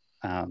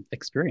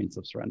experience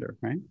of surrender,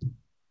 right?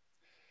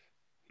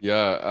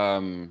 Yeah.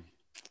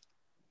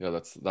 Yeah,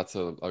 that's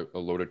a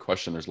loaded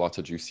question. There's lots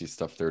of juicy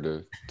stuff there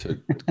to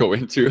go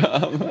into.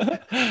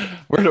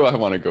 Where do I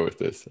want to go with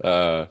this?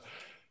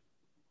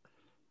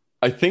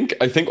 I think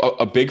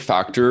a big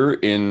factor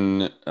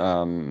in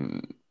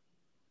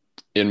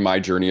my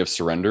journey of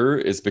surrender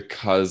is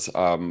because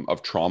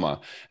of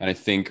trauma. And I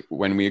think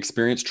when we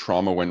experience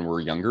trauma when we're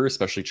younger,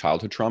 especially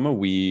childhood trauma,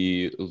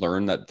 we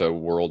learn that the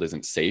world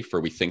isn't safe, or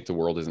we think the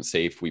world isn't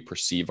safe. We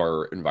perceive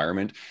our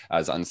environment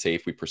as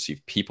unsafe. We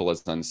perceive people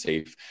as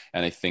unsafe.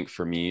 And I think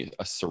for me,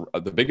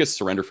 the biggest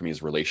surrender for me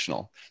is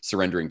relational,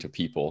 surrendering to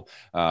people.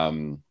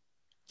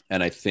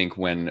 And I think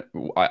when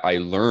I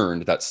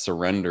learned that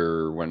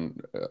surrender,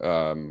 when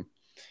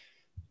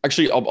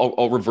actually,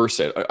 I'll reverse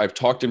it. I've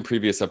talked in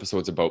previous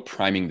episodes about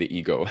priming the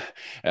ego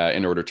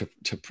in order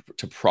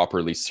to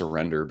properly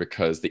surrender,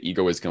 because the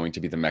ego is going to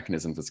be the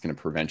mechanism that's going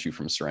to prevent you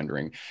from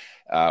surrendering.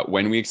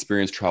 When we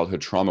experience childhood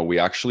trauma, we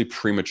actually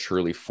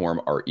prematurely form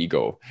our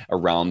ego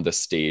around the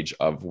stage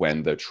of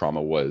when the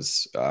trauma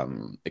was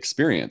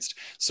experienced.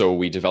 So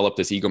we develop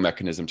this ego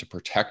mechanism to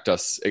protect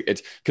us.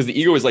 It's because the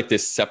ego is like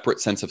this separate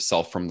sense of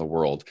self from the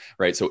world,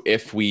 right? So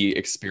if we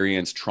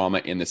experience trauma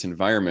in this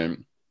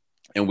environment,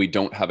 and we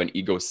don't have an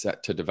ego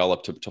set to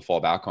develop to fall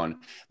back on,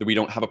 that we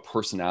don't have a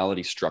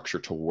personality structure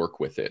to work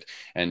with it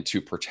and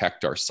to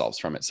protect ourselves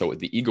from it. So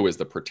the ego is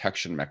the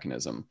protection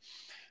mechanism.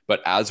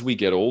 But as we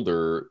get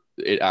older,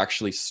 it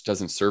actually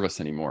doesn't serve us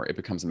anymore. It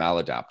becomes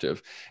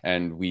maladaptive,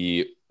 and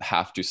we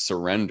have to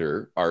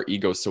surrender our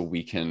ego so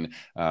we can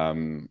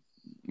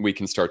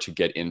start to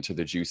get into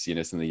the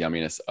juiciness and the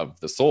yumminess of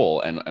the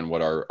soul, and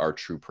what our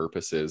true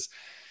purpose is.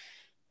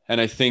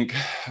 And I think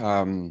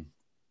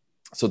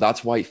so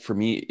that's why for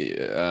me,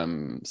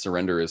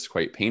 surrender is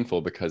quite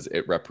painful, because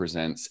it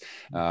represents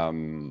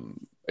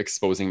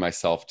exposing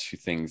myself to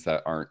things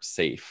that aren't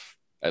safe,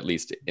 at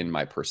least in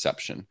my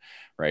perception,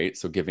 right?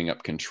 So giving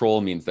up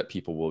control means that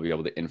people will be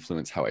able to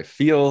influence how I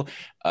feel.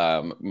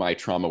 My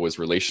trauma was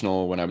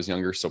relational when I was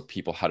younger, so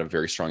people had a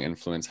very strong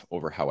influence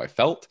over how I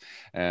felt.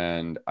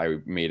 And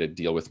I made a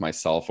deal with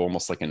myself,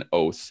 almost like an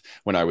oath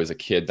when I was a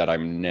kid, that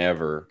I'm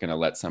never going to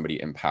let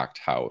somebody impact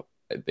how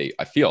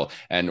I feel.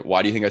 And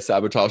why do you think I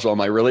sabotage all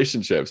my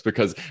relationships?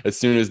 Because as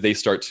soon as they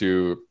start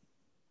to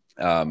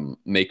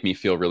make me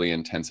feel really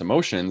intense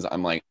emotions,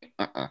 I'm like,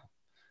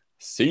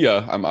 see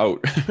ya, I'm out.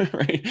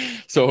 Right.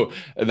 So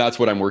that's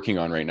what I'm working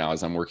on right now,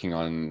 is I'm working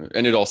on,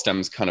 and it all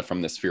stems kind of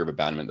from this fear of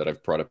abandonment that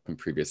I've brought up in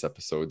previous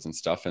episodes and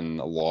stuff, and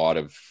a lot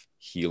of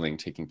healing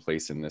taking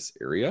place in this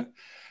area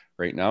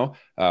right now.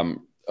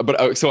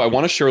 But so I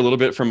want to share a little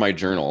bit from my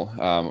journal.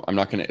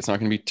 It's not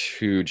gonna be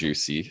too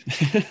juicy,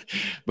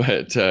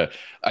 but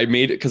I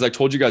made it because I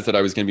told you guys that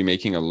I was gonna be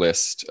making a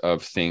list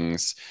of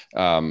things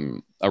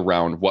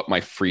around what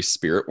my free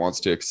spirit wants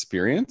to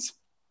experience.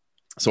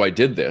 So I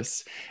did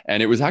this,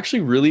 and it was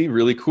actually really,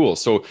 really cool.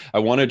 So I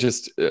want to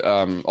just,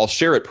 I'll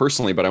share it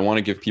personally, but I want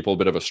to give people a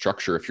bit of a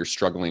structure if you're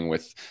struggling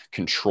with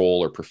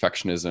control or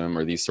perfectionism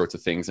or these sorts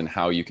of things, and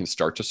how you can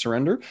start to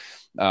surrender.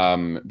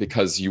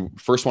 Because you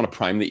first want to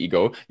prime the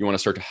ego. You want to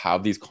start to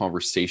have these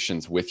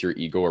conversations with your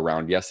ego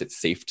around, yes, it's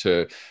safe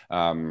to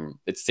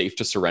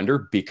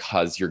surrender,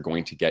 because you're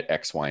going to get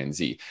X, Y, and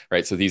Z,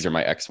 right? So these are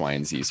my X, Y,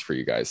 and Z's for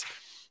you guys.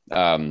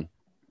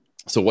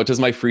 So what does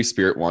my free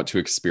spirit want to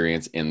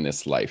experience in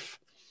this life?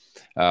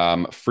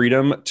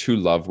 Freedom to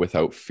love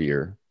without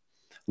fear,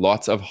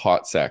 lots of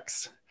hot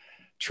sex,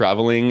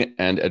 traveling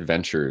and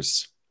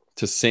adventures,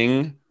 to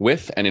sing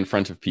with and in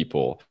front of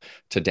people,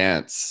 to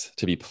dance,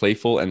 to be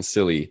playful and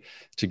silly,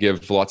 to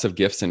give lots of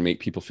gifts and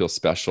make people feel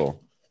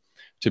special,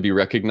 to be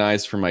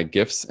recognized for my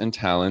gifts and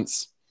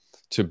talents,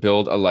 to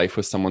build a life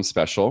with someone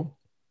special,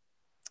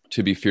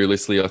 to be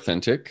fearlessly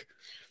authentic,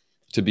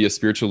 to be a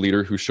spiritual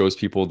leader who shows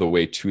people the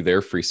way to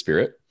their free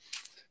spirit,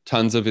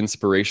 tons of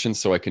inspiration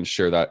so I can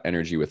share that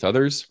energy with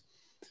others,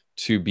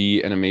 to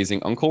be an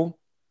amazing uncle,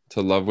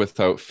 to love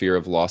without fear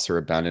of loss or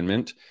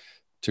abandonment,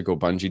 to go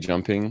bungee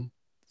jumping,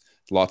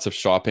 lots of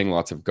shopping,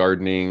 lots of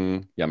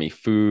gardening, yummy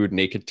food,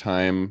 naked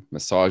time,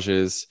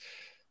 massages,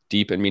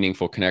 deep and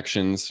meaningful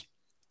connections,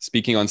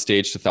 speaking on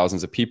stage to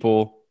thousands of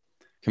people,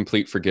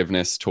 complete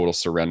forgiveness, total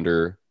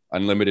surrender,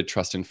 unlimited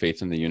trust and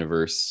faith in the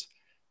universe,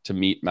 to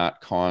meet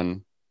Matt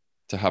Kahn,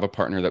 to have a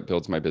partner that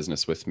builds my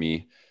business with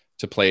me,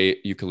 to play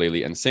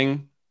ukulele and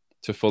sing,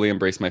 to fully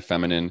embrace my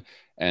feminine,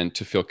 and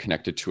to feel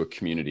connected to a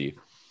community.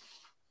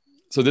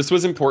 So this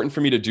was important for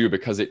me to do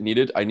because I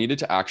needed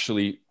to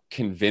actually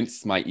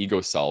convince my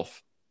ego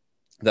self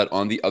that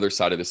on the other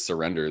side of this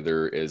surrender,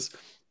 there is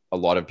a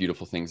lot of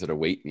beautiful things that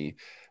await me.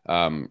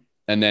 And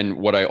then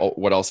what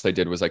else I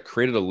did was I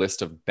created a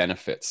list of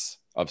benefits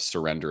of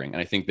surrendering. And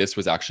I think this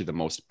was actually the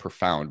most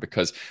profound,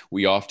 because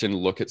we often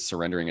look at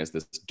surrendering as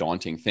this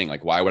daunting thing.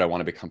 Like, why would I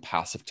want to become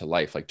passive to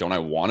life? Like, don't I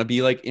want to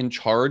be like in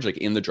charge, like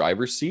in the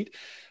driver's seat?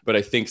 But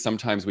I think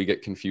sometimes we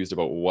get confused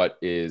about what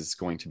is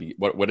going to be,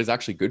 what is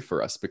actually good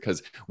for us,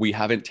 because we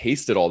haven't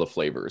tasted all the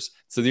flavors.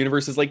 So the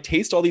universe is like,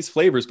 taste all these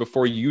flavors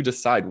before you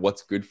decide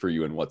what's good for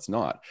you and what's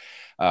not.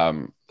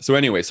 So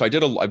anyway, so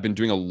I've been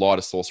doing a lot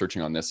of soul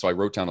searching on this. So I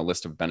wrote down a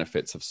list of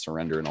benefits of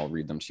surrender, and I'll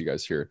read them to you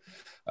guys here.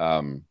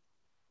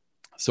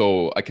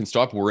 So I can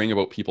stop worrying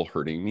about people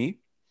hurting me.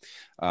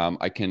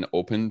 I can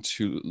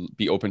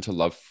be open to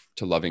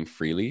loving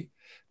freely.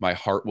 My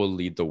heart will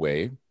lead the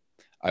way.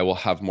 I will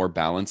have more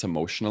balance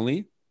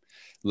emotionally,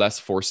 less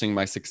forcing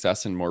my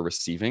success and more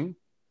receiving,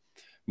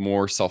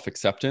 more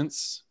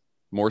self-acceptance,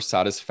 more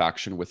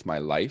satisfaction with my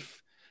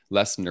life,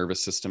 less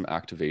nervous system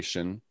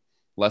activation,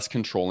 less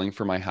controlling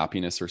for my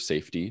happiness or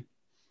safety,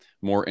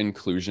 more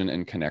inclusion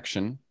and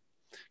connection,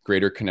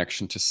 greater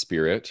connection to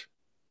spirit,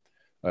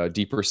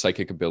 deeper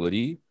psychic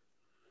ability,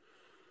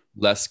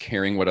 less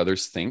caring what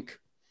others think,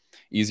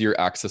 easier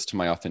access to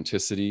my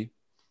authenticity,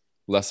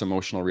 less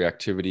emotional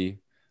reactivity,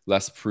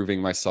 less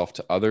proving myself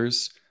to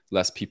others,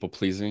 less people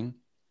pleasing,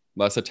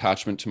 less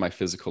attachment to my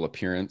physical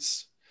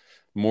appearance,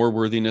 more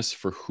worthiness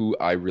for who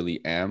I really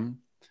am,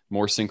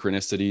 more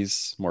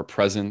synchronicities, more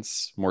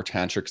presence, more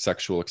tantric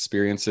sexual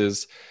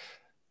experiences,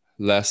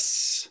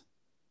 less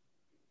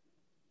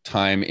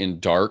time in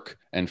dark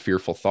and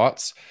fearful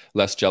thoughts,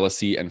 less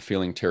jealousy and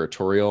feeling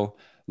territorial,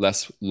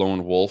 less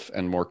lone wolf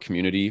and more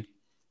community,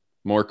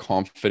 more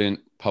confident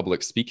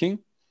public speaking,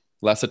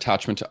 less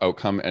attachment to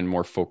outcome and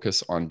more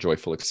focus on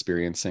joyful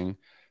experiencing,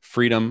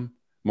 freedom,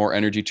 more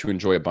energy to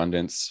enjoy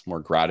abundance, more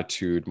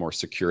gratitude, more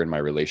secure in my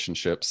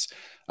relationships.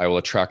 I will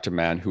attract a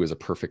man who is a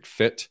perfect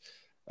fit.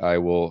 I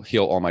will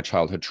heal all my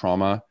childhood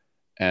trauma,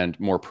 and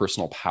more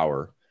personal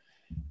power.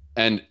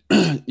 And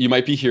you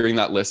might be hearing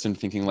that list and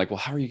thinking like, well,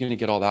 how are you going to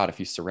get all that if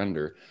you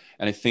surrender?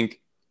 And I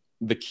think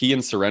the key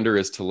in surrender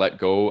is to let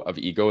go of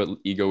ego.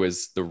 Ego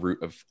is the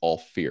root of all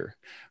fear,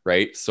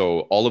 right?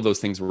 So all of those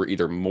things were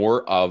either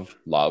more of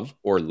love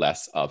or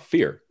less of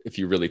fear, if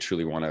you really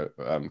truly want to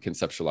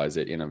conceptualize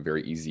it in a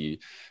very easy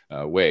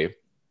way.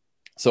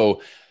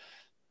 So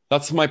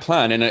that's my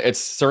plan. And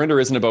surrender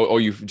isn't about, oh,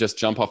 you just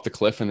jump off the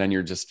cliff and then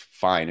you're just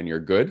fine and you're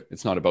good.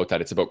 It's not about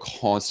that. It's about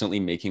constantly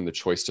making the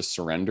choice to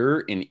surrender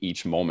in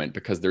each moment,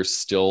 because there's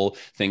still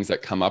things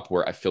that come up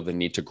where I feel the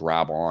need to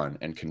grab on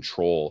and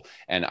control,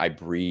 and I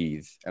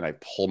breathe and I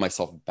pull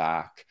myself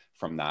back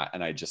from that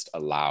and I just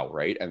allow,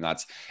 right?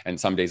 And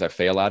some days I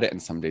fail at it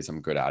and some days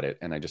I'm good at it.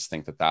 And I just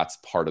think that that's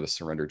part of the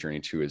surrender journey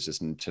too, is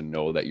just to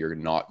know that you're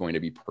not going to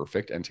be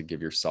perfect, and to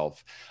give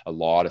yourself a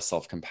lot of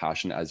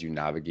self-compassion as you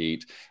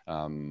navigate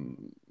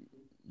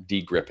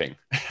de-gripping,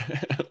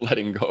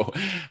 letting go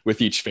with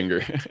each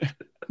finger.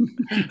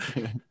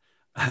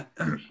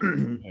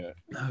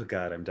 Oh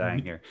God, I'm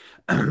dying here.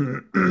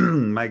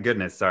 My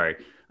goodness, sorry.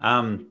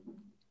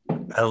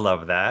 I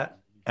love that.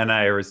 And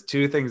there was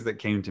two things that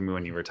came to me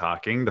when you were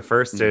talking. The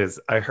first is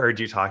I heard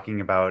you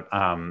talking about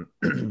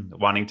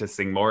wanting to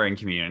sing more in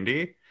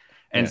community.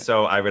 And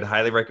so I would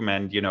highly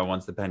recommend,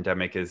 once the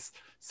pandemic is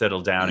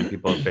settled down and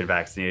people have been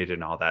vaccinated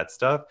and all that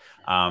stuff,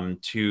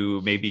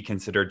 to maybe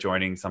consider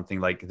joining something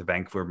like the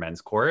Vancouver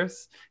Men's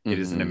Chorus. It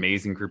is an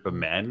amazing group of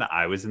men.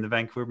 I was in the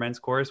Vancouver Men's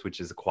Chorus, which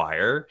is a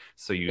choir.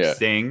 So you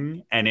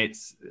sing, and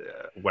it's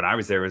when I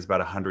was there, it was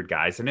about 100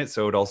 guys in it.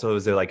 So it also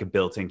was like a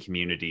built-in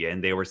community,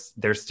 and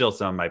they're still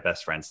some of my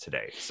best friends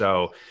today.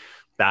 So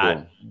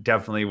that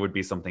definitely would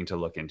be something to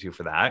look into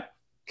for that.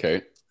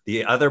 Okay.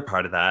 The other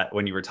part of that,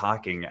 when you were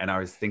talking, and I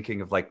was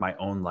thinking of like my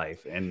own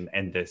life and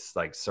this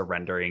like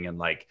surrendering and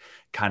like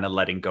kind of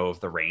letting go of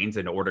the reins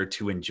in order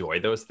to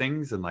enjoy those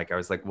things. And like, I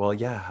was like, well,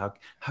 yeah,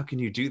 how can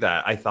you do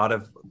that? I thought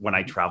of when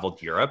I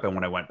traveled Europe and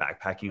when I went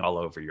backpacking all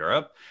over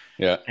Europe.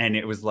 Yeah. And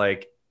it was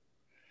like,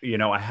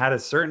 I had a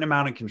certain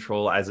amount of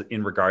control as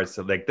in regards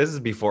to like, this is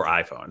before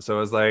iPhone. So it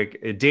was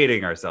like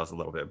dating ourselves a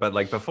little bit, but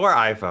like before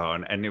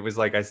iPhone. And it was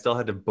like, I still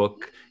had to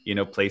book,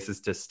 places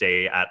to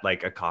stay at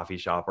like a coffee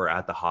shop or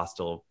at the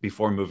hostel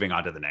before moving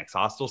on to the next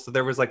hostel. So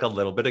there was like a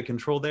little bit of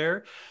control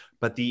there,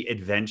 but the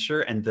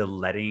adventure and the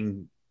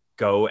letting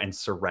go and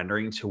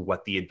surrendering to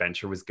what the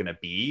adventure was going to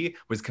be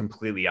was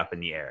completely up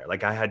in the air.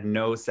 Like I had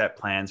no set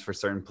plans for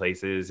certain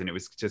places. And it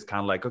was just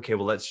kind of like, okay,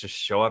 well, let's just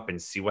show up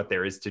and see what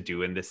there is to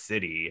do in this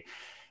city.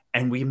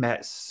 And we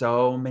met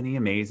so many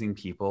amazing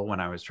people when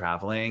I was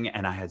traveling,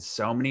 and I had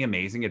so many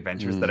amazing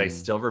adventures that I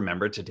still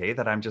remember today,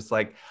 that I'm just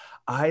like,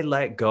 I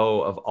let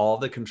go of all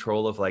the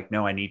control of like,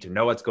 no, I need to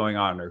know what's going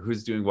on or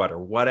who's doing what or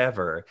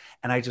whatever.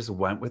 And I just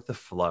went with the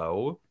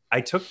flow.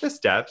 I took the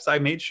steps. I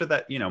made sure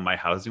that, you know, my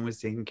housing was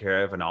taken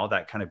care of and all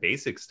that kind of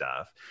basic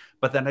stuff.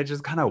 But then I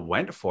just kind of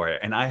went for it.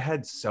 And I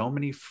had so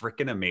many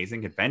freaking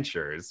amazing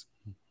adventures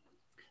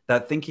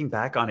that thinking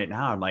back on it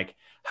now, I'm like,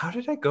 how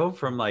did I go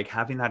from like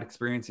having that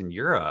experience in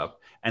Europe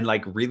and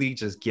like really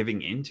just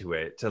giving into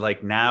it to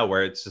like now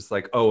where it's just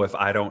like, oh, if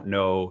I don't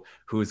know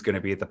who's going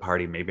to be at the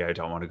party, maybe I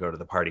don't want to go to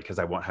the party because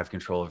I won't have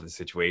control of the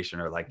situation,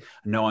 or like,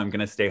 no, I'm going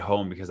to stay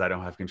home because I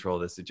don't have control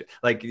of the situation.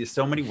 Like, there's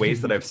so many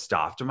ways that I've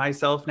stopped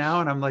myself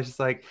now. And I'm like, just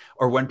like,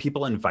 or when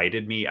people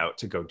invited me out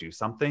to go do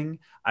something,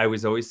 I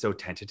was always so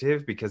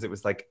tentative because it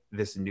was like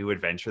this new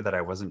adventure that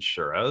I wasn't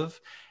sure of.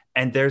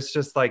 And there's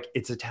just like,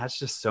 it's attached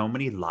to so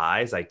many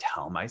lies I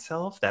tell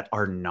myself that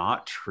are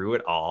not true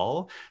at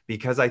all.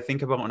 Because I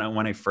think about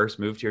when I first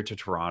moved here to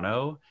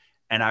Toronto,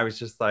 and I was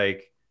just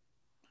like,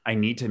 I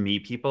need to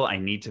meet people. I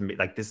need to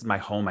like, this is my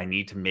home. I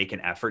need to make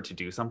an effort to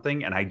do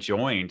something. And I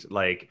joined,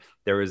 like,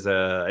 there was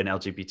an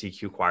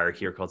LGBTQ choir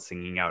here called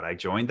Singing Out. I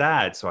joined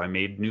that. So I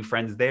made new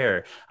friends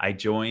there. I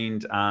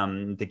joined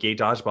the Gay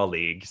Dodgeball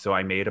League. So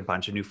I made a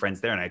bunch of new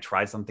friends there, and I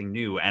tried something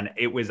new, and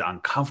it was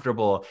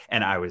uncomfortable,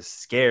 and I was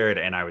scared,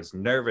 and I was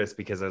nervous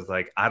because I was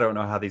like, I don't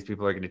know how these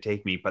people are going to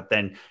take me. But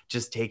then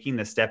just taking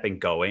the step and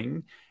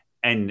going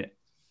and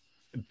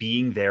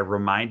being there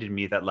reminded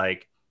me that,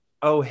 like,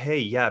 oh, hey,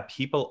 yeah,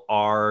 people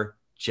are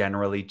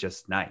generally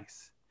just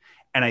nice.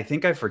 And I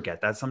think I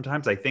forget that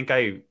sometimes. I think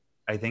I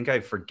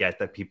forget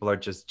that people are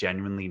just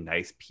genuinely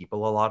nice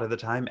people a lot of the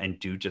time, and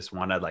do just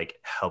want to like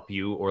help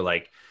you, or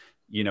like,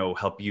 you know,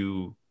 help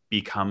you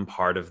become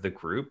part of the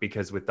group.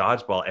 Because with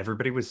dodgeball,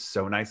 everybody was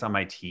so nice on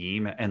my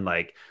team, and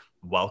like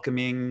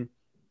welcoming,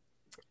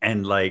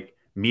 and like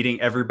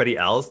meeting everybody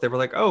else. They were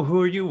like, oh,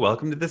 who are you?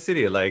 Welcome to the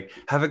city. Like,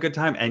 have a good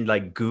time. And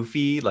like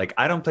goofy, like,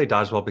 I don't play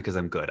dodgeball because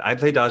I'm good. I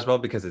play dodgeball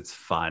because it's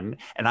fun,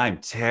 and I'm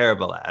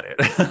terrible at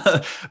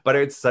it. But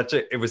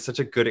it was such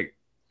a good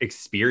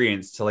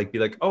experience to like be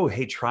like, oh,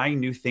 hey, trying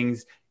new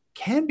things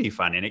can be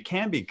fun, and it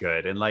can be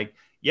good. And like,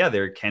 yeah,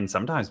 there can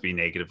sometimes be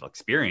negative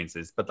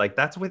experiences, but like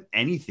that's with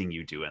anything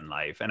you do in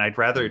life. And I'd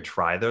rather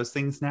try those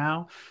things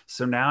now.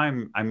 So now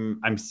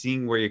I'm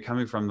seeing where you're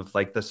coming from, of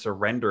like the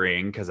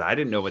surrendering, because I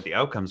didn't know what the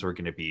outcomes were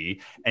going to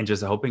be, and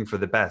just hoping for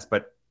the best.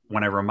 But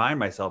when I remind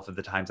myself of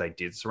the times I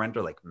did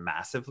surrender like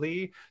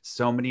massively,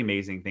 so many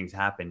amazing things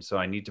happened. So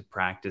I need to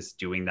practice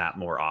doing that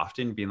more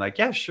often, being like,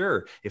 yeah,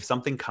 sure. If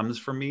something comes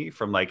from me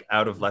from like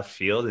out of left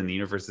field, and the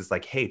universe is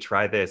like, hey,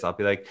 try this, I'll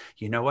be like,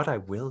 you know what? I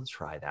will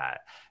try that.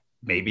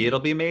 Maybe it'll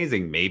be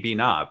amazing, maybe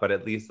not, but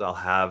at least I'll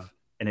have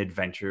an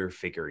adventure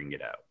figuring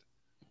it out.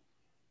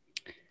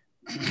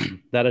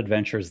 That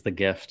adventure is the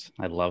gift.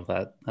 I love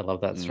that. I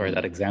love that story.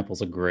 That example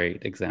is a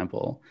great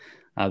example.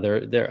 I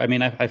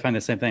mean, I find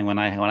the same thing when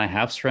I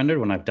have surrendered,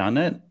 when I've done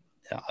it,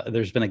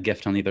 there's been a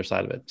gift on either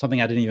side of it.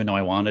 Something I didn't even know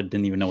I wanted,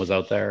 didn't even know was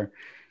out there.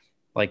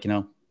 Like, you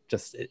know,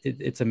 just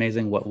it's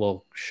amazing what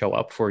will show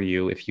up for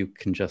you if you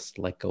can just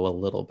let go a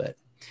little bit.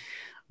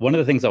 One of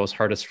the things that was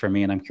hardest for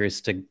me, and I'm curious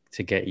to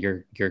get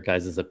your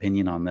guys'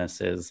 opinion on this,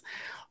 is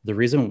the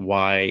reason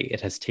why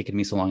it has taken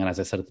me so long. And as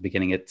I said at the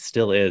beginning, it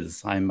still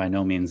is. I'm by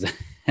no means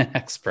an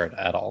expert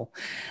at all.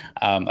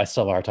 I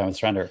still have a hard time with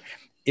surrender,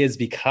 is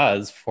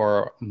because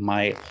for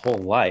my whole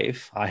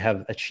life, I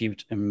have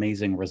achieved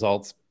amazing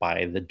results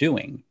by the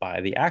doing, by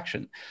the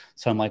action.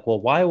 So I'm like,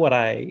 well, why would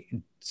I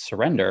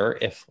surrender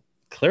if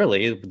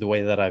clearly the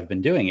way that I've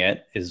been doing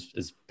it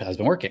has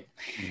been working?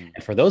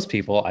 And for those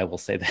people, I will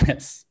say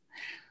this.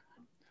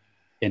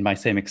 In my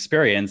same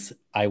experience,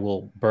 I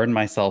will burn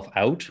myself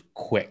out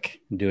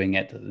quick doing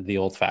it the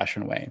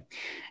old-fashioned way.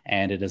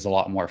 And it is a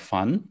lot more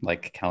fun.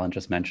 Like Kellen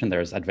just mentioned,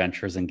 there's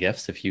adventures and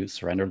gifts if you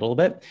surrender a little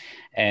bit,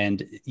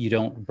 and you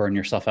don't burn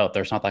yourself out.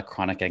 There's not that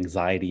chronic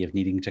anxiety of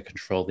needing to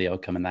control the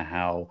outcome and the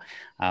how.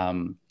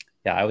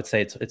 Yeah, I would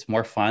say it's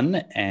more fun,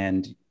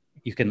 and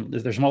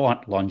there's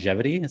more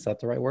longevity. Is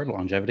that the right word?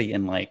 Longevity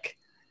in like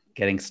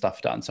getting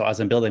stuff done. So as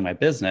I'm building my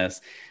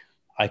business,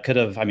 I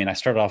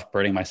started off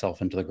burning myself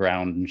into the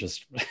ground and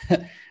just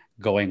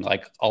going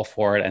like all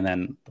for it, and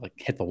then like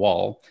hit the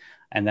wall.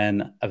 And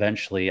then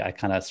eventually I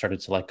kind of started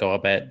to let go a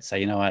bit, say,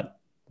 you know what,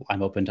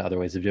 I'm open to other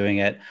ways of doing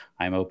it.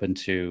 I'm open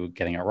to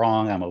getting it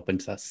wrong. I'm open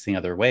to seeing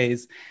other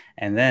ways.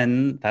 And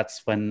then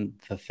that's when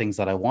the things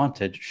that I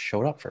wanted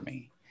showed up for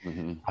me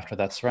after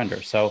that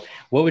surrender. So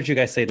what would you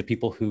guys say to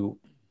people who,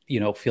 you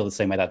know, feel the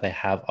same way, that they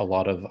have a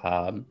lot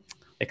of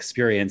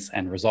experience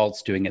and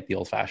results doing it the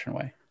old fashioned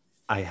way?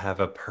 I have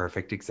a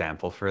perfect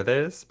example for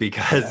this,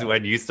 because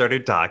when you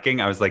started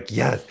talking, I was like,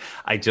 yes,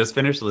 I just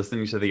finished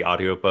listening to the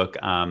audiobook,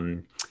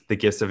 The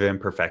Gifts of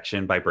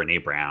Imperfection by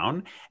Brene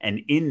Brown.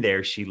 And in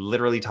there, she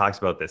literally talks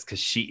about this, because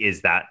she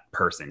is that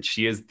person.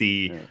 She is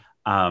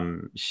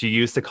she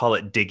used to call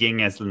it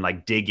digging, as in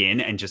like dig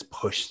in and just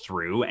push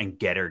through and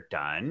get her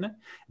done.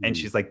 And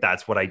she's like,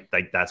 that's what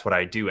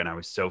I do. And I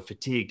was so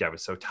fatigued. I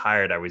was so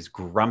tired. I was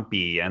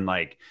grumpy. And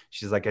like,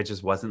 she's like, I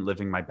just wasn't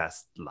living my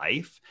best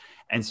life.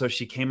 And so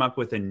she came up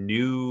with a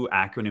new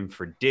acronym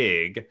for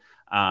DIG,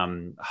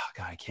 Oh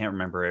God, I can't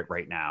remember it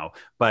right now,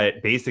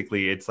 but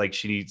basically it's like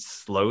she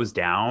slows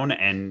down,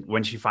 and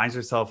when she finds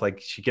herself, like,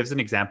 she gives an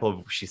example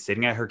of she's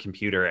sitting at her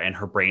computer and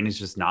her brain is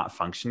just not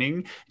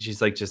functioning. She's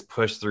like, just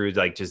push through,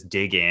 like just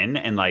dig in,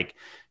 and like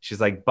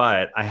she's like,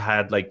 but I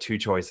had like two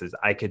choices.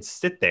 I could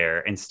sit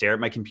there and stare at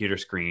my computer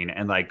screen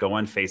and like go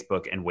on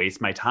Facebook and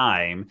waste my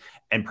time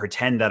and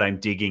pretend that I'm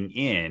digging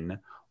in,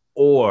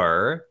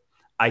 or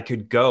I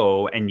could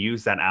go and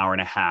use that hour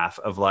and a half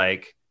of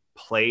like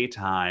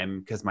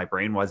playtime, because my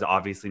brain was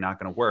obviously not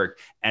going to work,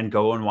 and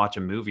go and watch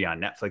a movie on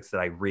Netflix that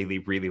I really,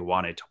 really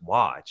wanted to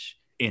watch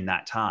in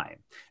that time.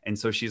 And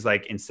so she's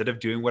like, instead of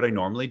doing what I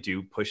normally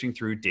do, pushing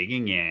through,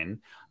 digging in,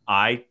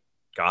 I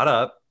got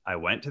up, I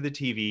went to the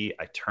TV,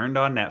 I turned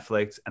on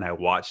Netflix, and I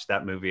watched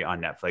that movie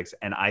on Netflix.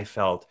 And I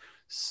felt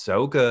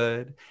so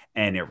good,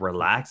 and it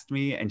relaxed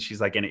me. And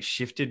she's like, and it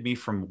shifted me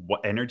from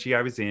what energy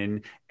I was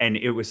in. And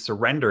it was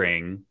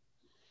surrendering,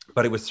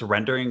 but it was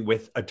surrendering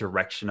with a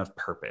direction of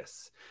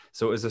purpose.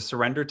 So it was a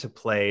surrender to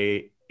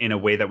play in a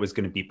way that was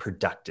going to be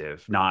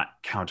productive, not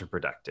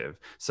counterproductive.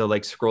 So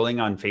like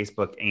scrolling on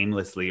Facebook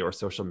aimlessly or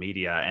social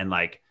media and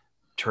like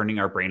turning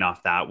our brain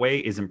off that way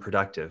isn't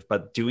productive,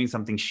 but doing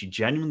something she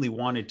genuinely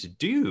wanted to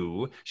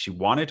do. She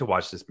wanted to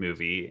watch this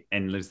movie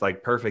and was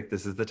like, perfect,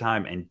 this is the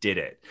time, and did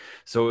it.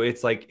 So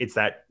it's like, it's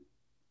that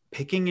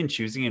picking and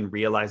choosing and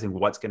realizing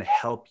what's going to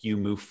help you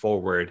move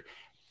forward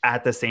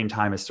at the same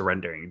time as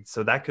surrendering.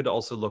 So that could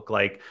also look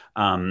like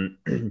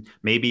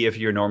maybe if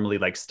you're normally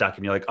like stuck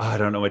and you're like, oh, I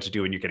don't know what to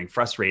do, and you're getting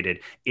frustrated,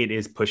 it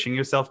is pushing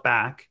yourself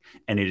back,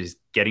 and it is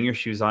getting your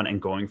shoes on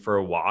and going for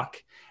a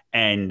walk.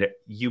 And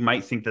you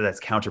might think that that's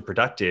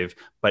counterproductive,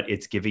 but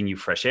it's giving you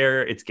fresh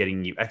air, it's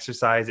getting you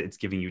exercise, it's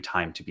giving you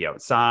time to be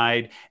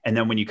outside. And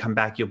then when you come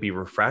back, you'll be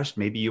refreshed.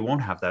 Maybe you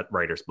won't have that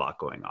writer's block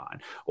going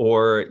on.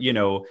 Or, you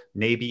know,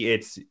 maybe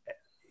it's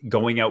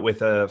going out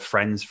with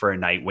friends for a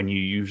night when you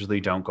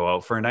usually don't go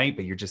out for a night,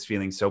 but you're just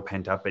feeling so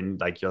pent up,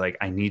 and like, you're like,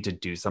 I need to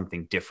do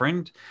something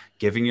different.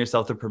 Giving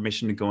yourself the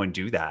permission to go and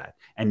do that,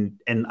 and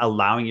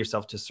allowing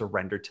yourself to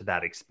surrender to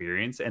that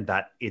experience, and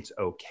that it's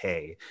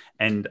okay.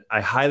 And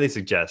I highly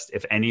suggest,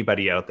 if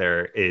anybody out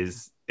there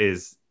is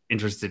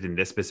interested in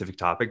this specific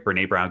topic,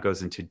 Brene Brown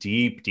goes into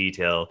deep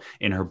detail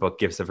in her book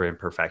Gifts of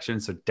Imperfection,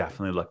 so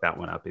definitely look that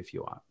one up if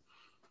you want.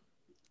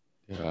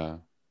 Yeah,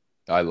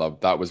 I love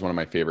that. Was one of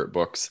my favorite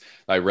books.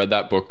 I read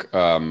that book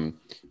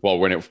well,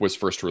 when it was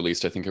first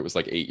released. I think it was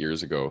like 8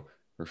 years ago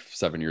or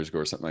 7 years ago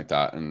or something like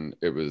that, and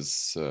it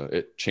was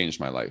it changed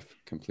my life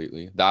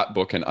completely. That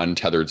book and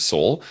Untethered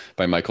Soul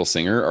by Michael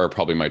Singer are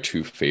probably my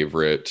two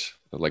favorite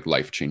like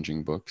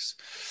life-changing books.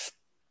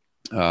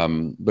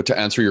 But to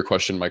answer your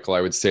question, Michael,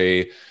 I would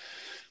say,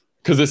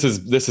 because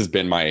this has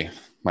been my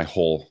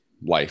whole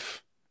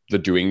life, the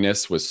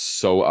doingness was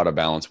so out of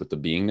balance with the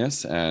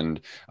beingness.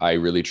 And I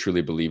really,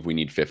 truly believe we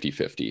need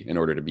 50-50 in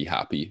order to be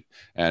happy.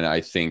 And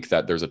I think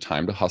that there's a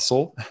time to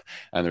hustle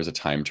and there's a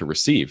time to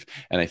receive.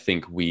 And I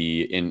think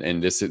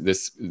this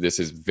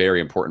is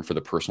very important for the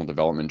personal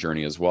development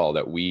journey as well,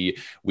 that we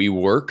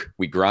work,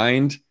 we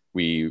grind,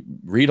 we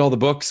read all the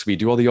books, we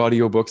do all the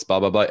audio books, blah,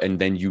 blah, blah. And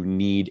then you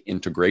need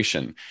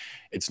integration.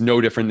 It's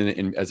no different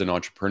than as an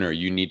entrepreneur.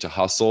 You need to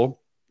hustle.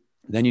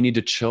 Then you need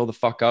to chill the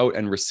fuck out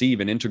and receive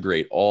and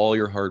integrate all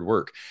your hard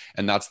work.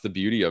 And that's the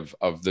beauty of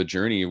the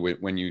journey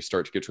when you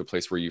start to get to a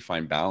place where you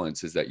find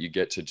balance, is that you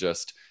get to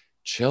just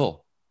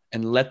chill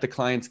and let the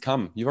clients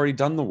come. You've already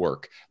done the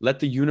work. Let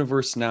the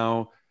universe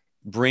now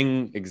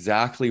bring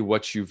exactly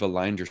what you've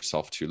aligned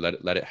yourself to.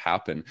 Let it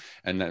happen.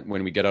 And that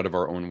when we get out of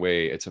our own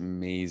way, it's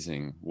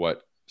amazing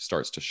what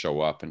starts to show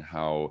up and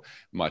how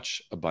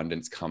much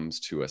abundance comes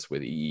to us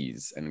with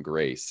ease and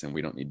grace. And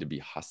we don't need to be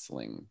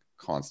hustling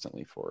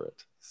constantly for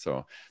it.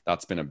 So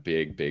that's been a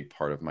big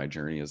part of my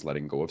journey, is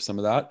letting go of some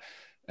of that.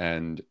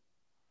 And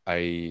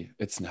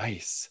it's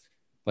nice.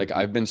 Like,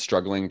 I've been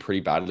struggling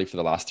pretty badly for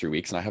the last 3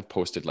 weeks, and I have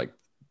posted like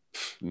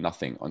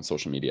nothing on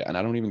social media, and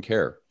I don't even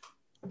care.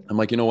 I'm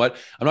like, you know what?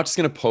 I'm not just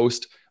going to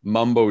post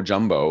mumbo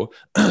jumbo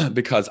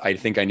because I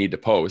think I need to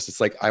post.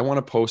 It's like, I want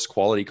to post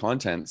quality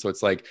content. So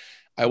it's like,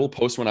 I will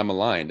post when I'm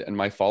aligned, and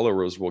my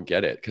followers will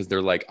get it, because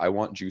they're like, I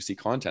want juicy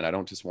content. I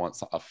don't just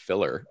want a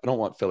filler. I don't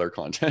want filler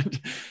content.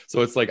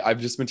 So it's like,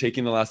 I've just been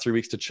taking the last 3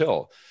 weeks to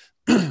chill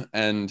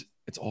and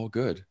it's all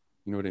good.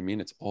 You know what I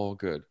mean? It's all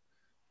good.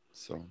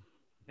 So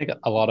I think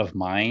a lot of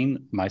my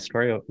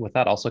story with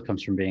that also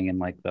comes from being in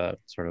like the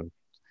sort of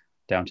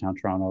downtown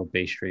Toronto,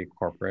 Bay Street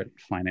corporate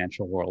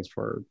financial world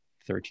for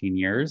 13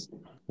 years,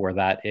 where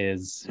that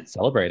is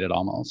celebrated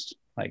almost.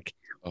 Like,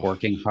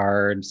 working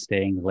hard,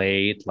 staying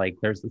late, like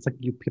it's like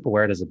people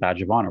wear it as a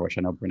badge of honor, which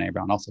I know Brene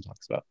Brown also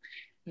talks about.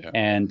 Yeah.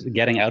 And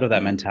getting out of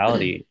that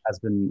mentality has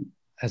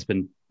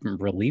been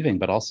relieving,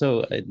 but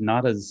also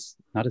not as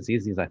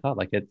easy as I thought.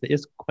 Like, it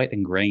is quite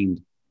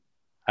ingrained.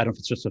 I don't know if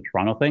it's just a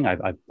Toronto thing.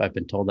 I've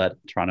been told that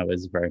Toronto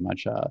is very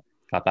much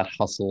got that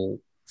hustle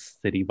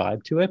city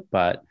vibe to it,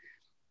 but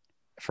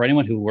for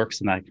anyone who works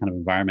in that kind of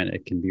environment,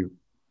 it can be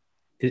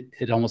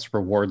it almost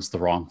rewards the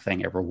wrong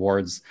thing. It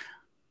rewards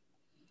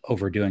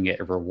overdoing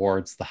it. It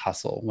rewards the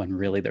hustle, when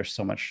really there's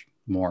so much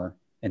more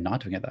in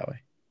not doing it that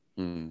way.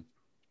 Mm.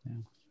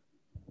 Yeah.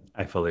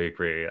 I fully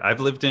agree.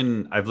 I've lived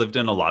in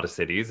a lot of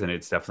cities, and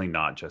it's definitely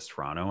not just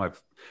Toronto.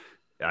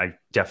 I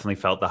definitely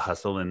felt the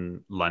hustle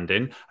in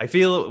London. I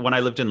feel when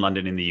I lived in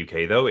London in the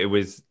UK, though, it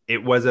was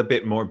a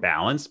bit more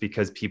balanced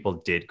because people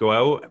did go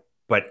out,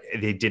 but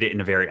they did it in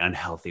a very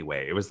unhealthy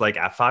way. It was like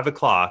at 5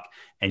 o'clock,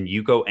 and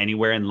you go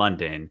anywhere in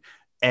London,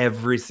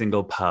 every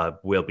single pub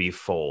will be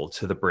full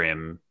to the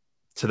brim,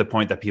 to the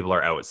point that people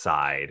are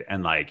outside,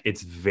 and like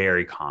it's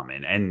very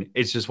common, and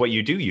it's just what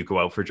you do. You go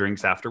out for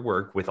drinks after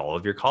work with all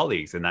of your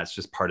colleagues, and that's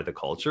just part of the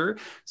culture.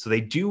 So they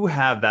do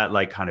have that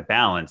like kind of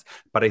balance,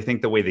 but I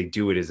think the way they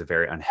do it is a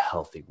very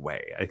unhealthy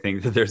way. I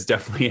think that there's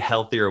definitely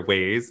healthier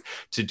ways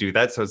to do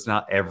that, so it's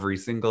not every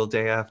single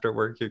day after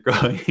work you're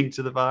going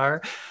to the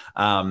bar.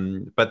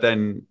 But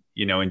then,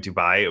 you know, in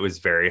Dubai, it was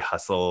very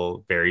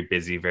hustle, very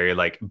busy, very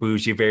like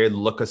bougie, very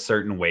look a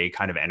certain way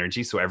kind of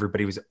energy. So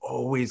everybody was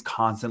always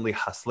constantly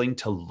hustling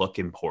to look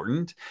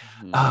important.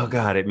 Oh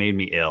God, it made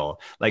me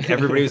ill. Like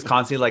everybody was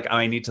constantly like, oh,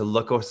 I need to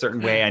look a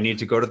certain way. I need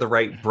to go to the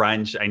right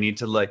brunch. I need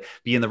to like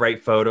be in the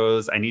right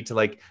photos. I need to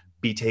like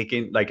be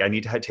taken, like I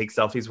need to take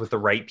selfies with the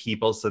right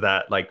people so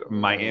that like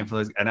my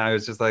influence. And I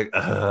was just like,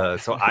 ugh.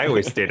 So I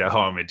always stayed at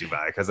home in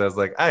Dubai because I was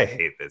like, I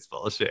hate this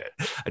bullshit.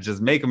 I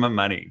just make my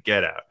money,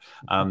 get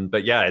out.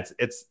 But yeah,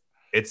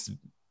 it's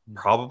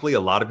probably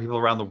a lot of people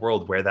around the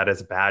world wear that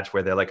as a badge,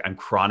 where they're like, I'm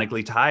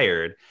chronically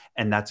tired,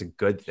 and that's a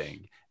good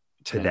thing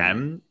to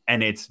them,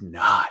 and it's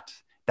not.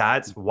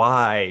 That's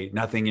why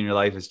nothing in your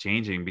life is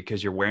changing,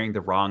 because you're wearing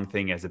the wrong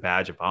thing as a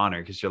badge of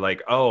honor, because you're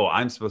like, oh,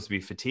 I'm supposed to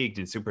be fatigued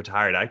and super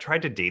tired. I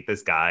tried to date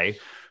this guy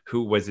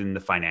who was in the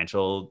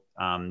financial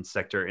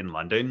sector in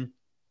London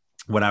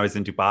when I was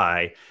in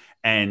Dubai,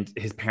 and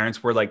his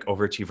parents were like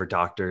overachiever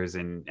doctors,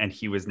 and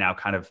he was now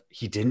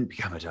he didn't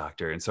become a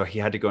doctor, and so he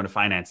had to go into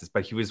finances,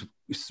 but he was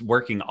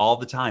working all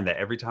the time. That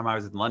every time I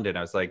was in London,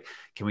 I was like,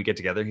 can we get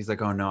together? He's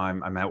like, oh no,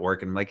 I'm at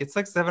work. And I'm like, it's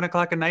like 7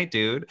 o'clock at night,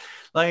 dude.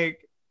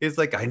 Like, it's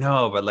like, I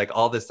know, but like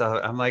all this stuff,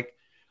 I'm like,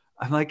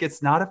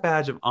 it's not a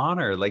badge of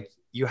honor. Like,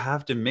 you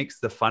have to mix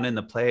the fun and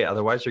the play.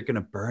 Otherwise, you're going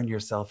to burn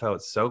yourself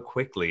out so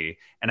quickly.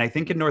 And I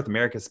think in North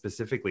America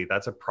specifically,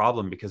 that's a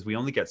problem, because we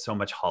only get so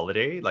much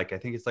holiday. Like, I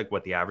think it's like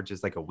what the average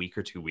is, like a week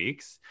or 2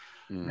 weeks.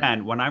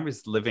 And when I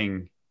was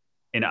living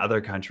in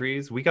other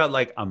countries, we got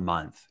like a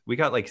month, we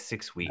got like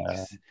 6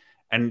 weeks.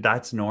 And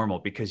that's normal,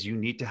 because you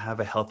need to have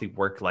a healthy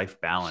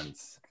work-life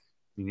balance.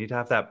 You need to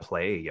have that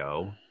play,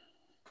 yo.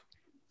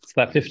 It's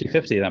that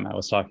 50-50 that I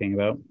was talking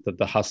about,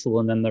 the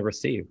hustle and then the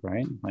receive,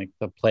 right? Like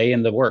the play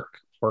and the work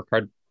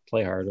hard,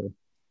 play harder.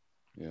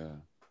 Yeah.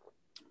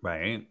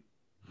 Right.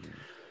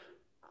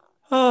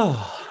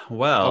 Oh,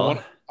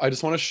 well. I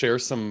just want to share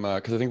some,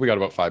 because I think we got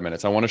about 5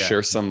 minutes. I want to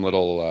share some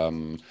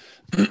little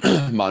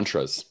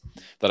mantras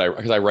that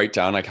because I write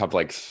down. I have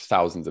like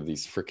thousands of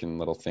these freaking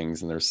little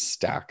things, and there's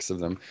stacks of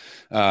them.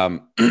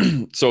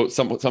 So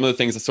some of the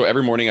things, so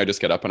every morning I just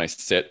get up and I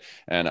sit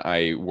and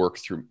I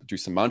do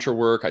some mantra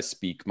work. I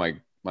speak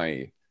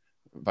my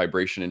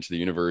vibration into the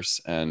universe.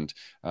 And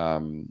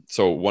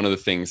so one of the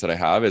things that I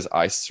have is,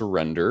 I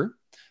surrender.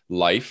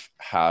 Life,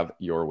 have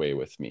your way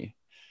with me.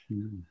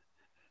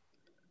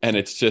 And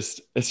it's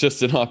just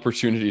an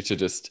opportunity to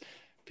just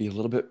be a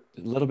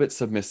little bit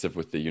submissive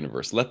with the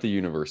universe. Let the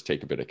universe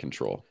take a bit of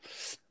control.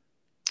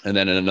 And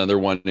then another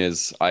one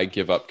is, I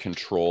give up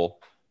control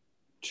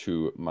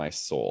to my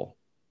soul.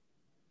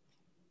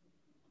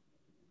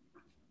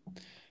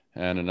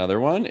 And another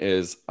one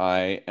is,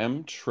 I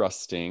am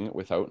trusting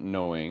without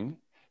knowing,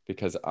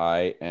 because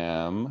I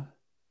am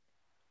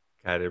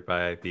guided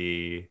by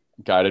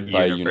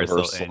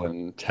universal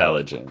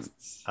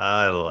intelligence.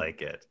 I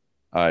like it.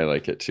 I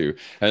like it too.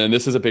 And then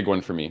this is a big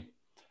one for me.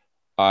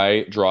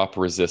 I drop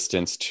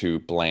resistance to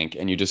blank.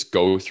 And you just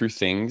go through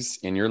things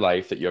in your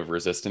life that you have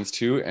resistance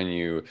to, and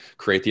you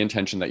create the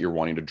intention that you're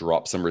wanting to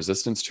drop some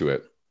resistance to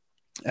it.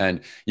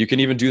 And you can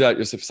even do that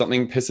just if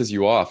something pisses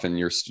you off, and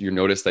you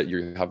notice that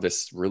you have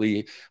this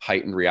really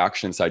heightened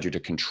reaction inside you to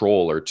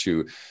control, or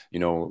to,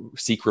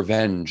 seek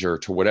revenge, or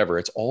to whatever.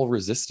 It's all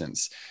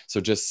resistance. So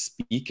just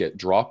speak it,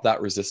 drop that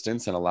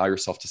resistance, and allow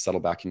yourself to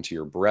settle back into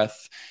your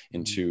breath,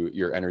 into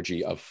your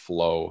energy of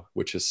flow,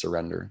 which is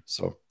surrender.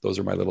 So those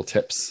are my little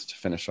tips to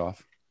finish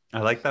off.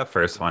 I like that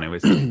first one. It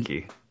was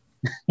sneaky.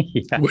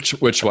 Yeah.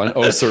 Which one?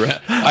 Oh,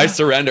 I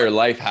surrender.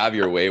 Life, have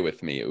your way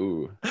with me.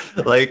 Ooh.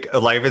 Like,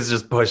 life is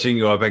just pushing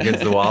you up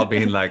against the wall,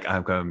 being like,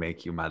 I'm gonna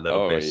make you my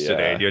little bitch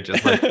today. And you're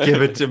just like,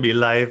 give it to me,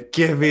 life.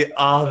 Give me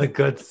all the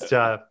good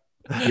stuff.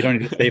 You don't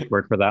need a safe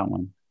word for that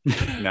one.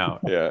 No.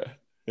 Yeah.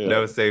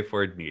 No safe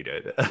word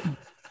needed.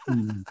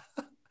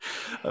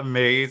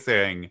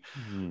 Amazing.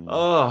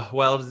 Oh,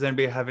 well, does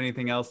anybody have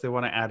anything else they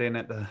want to add in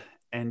at the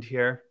end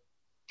here?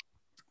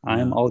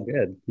 I'm all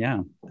good.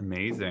 Yeah.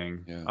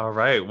 Amazing. Yeah. All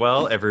right.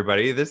 Well,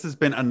 everybody, this has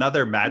been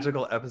another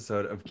magical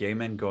episode of Gay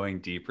Men Going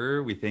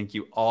Deeper. We thank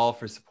you all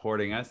for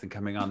supporting us and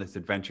coming on this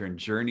adventure and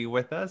journey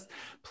with us.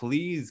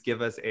 Please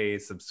give us a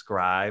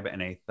subscribe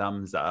and a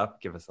thumbs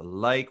up. Give us a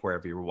like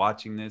wherever you're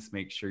watching this.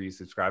 Make sure you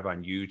subscribe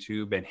on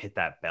YouTube and hit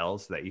that bell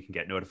so that you can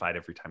get notified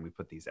every time we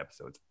put these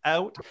episodes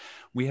out.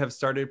 We have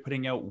started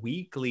putting out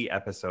weekly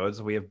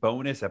episodes. We have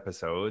bonus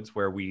episodes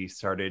where we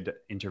started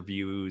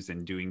interviews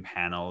and doing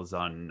panels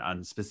on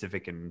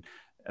specific and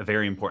a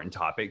very important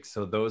topic.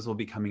 So those will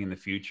be coming in the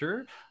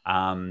future.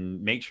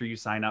 Make sure you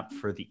sign up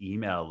for the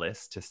email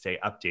list to stay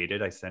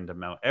updated. I send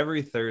them out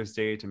every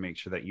Thursday to make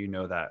sure that you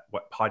know that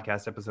what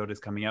podcast episode is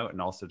coming out,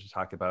 and also to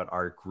talk about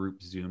our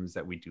group Zooms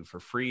that we do for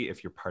free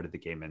if you're part of the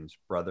Gay Men's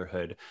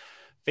Brotherhood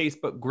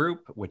Facebook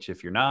group, which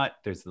if you're not,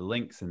 there's the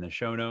links in the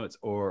show notes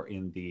or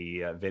in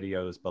the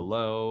videos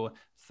below.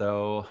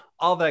 So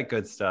all that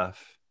good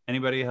stuff.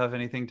 Anybody have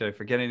anything? Did I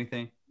forget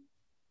anything?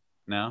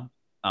 No?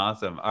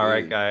 Awesome. All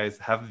right, guys.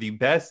 Have the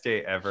best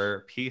day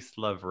ever. Peace,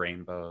 love,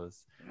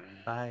 rainbows.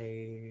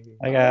 Bye.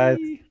 Bye,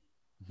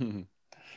 guys.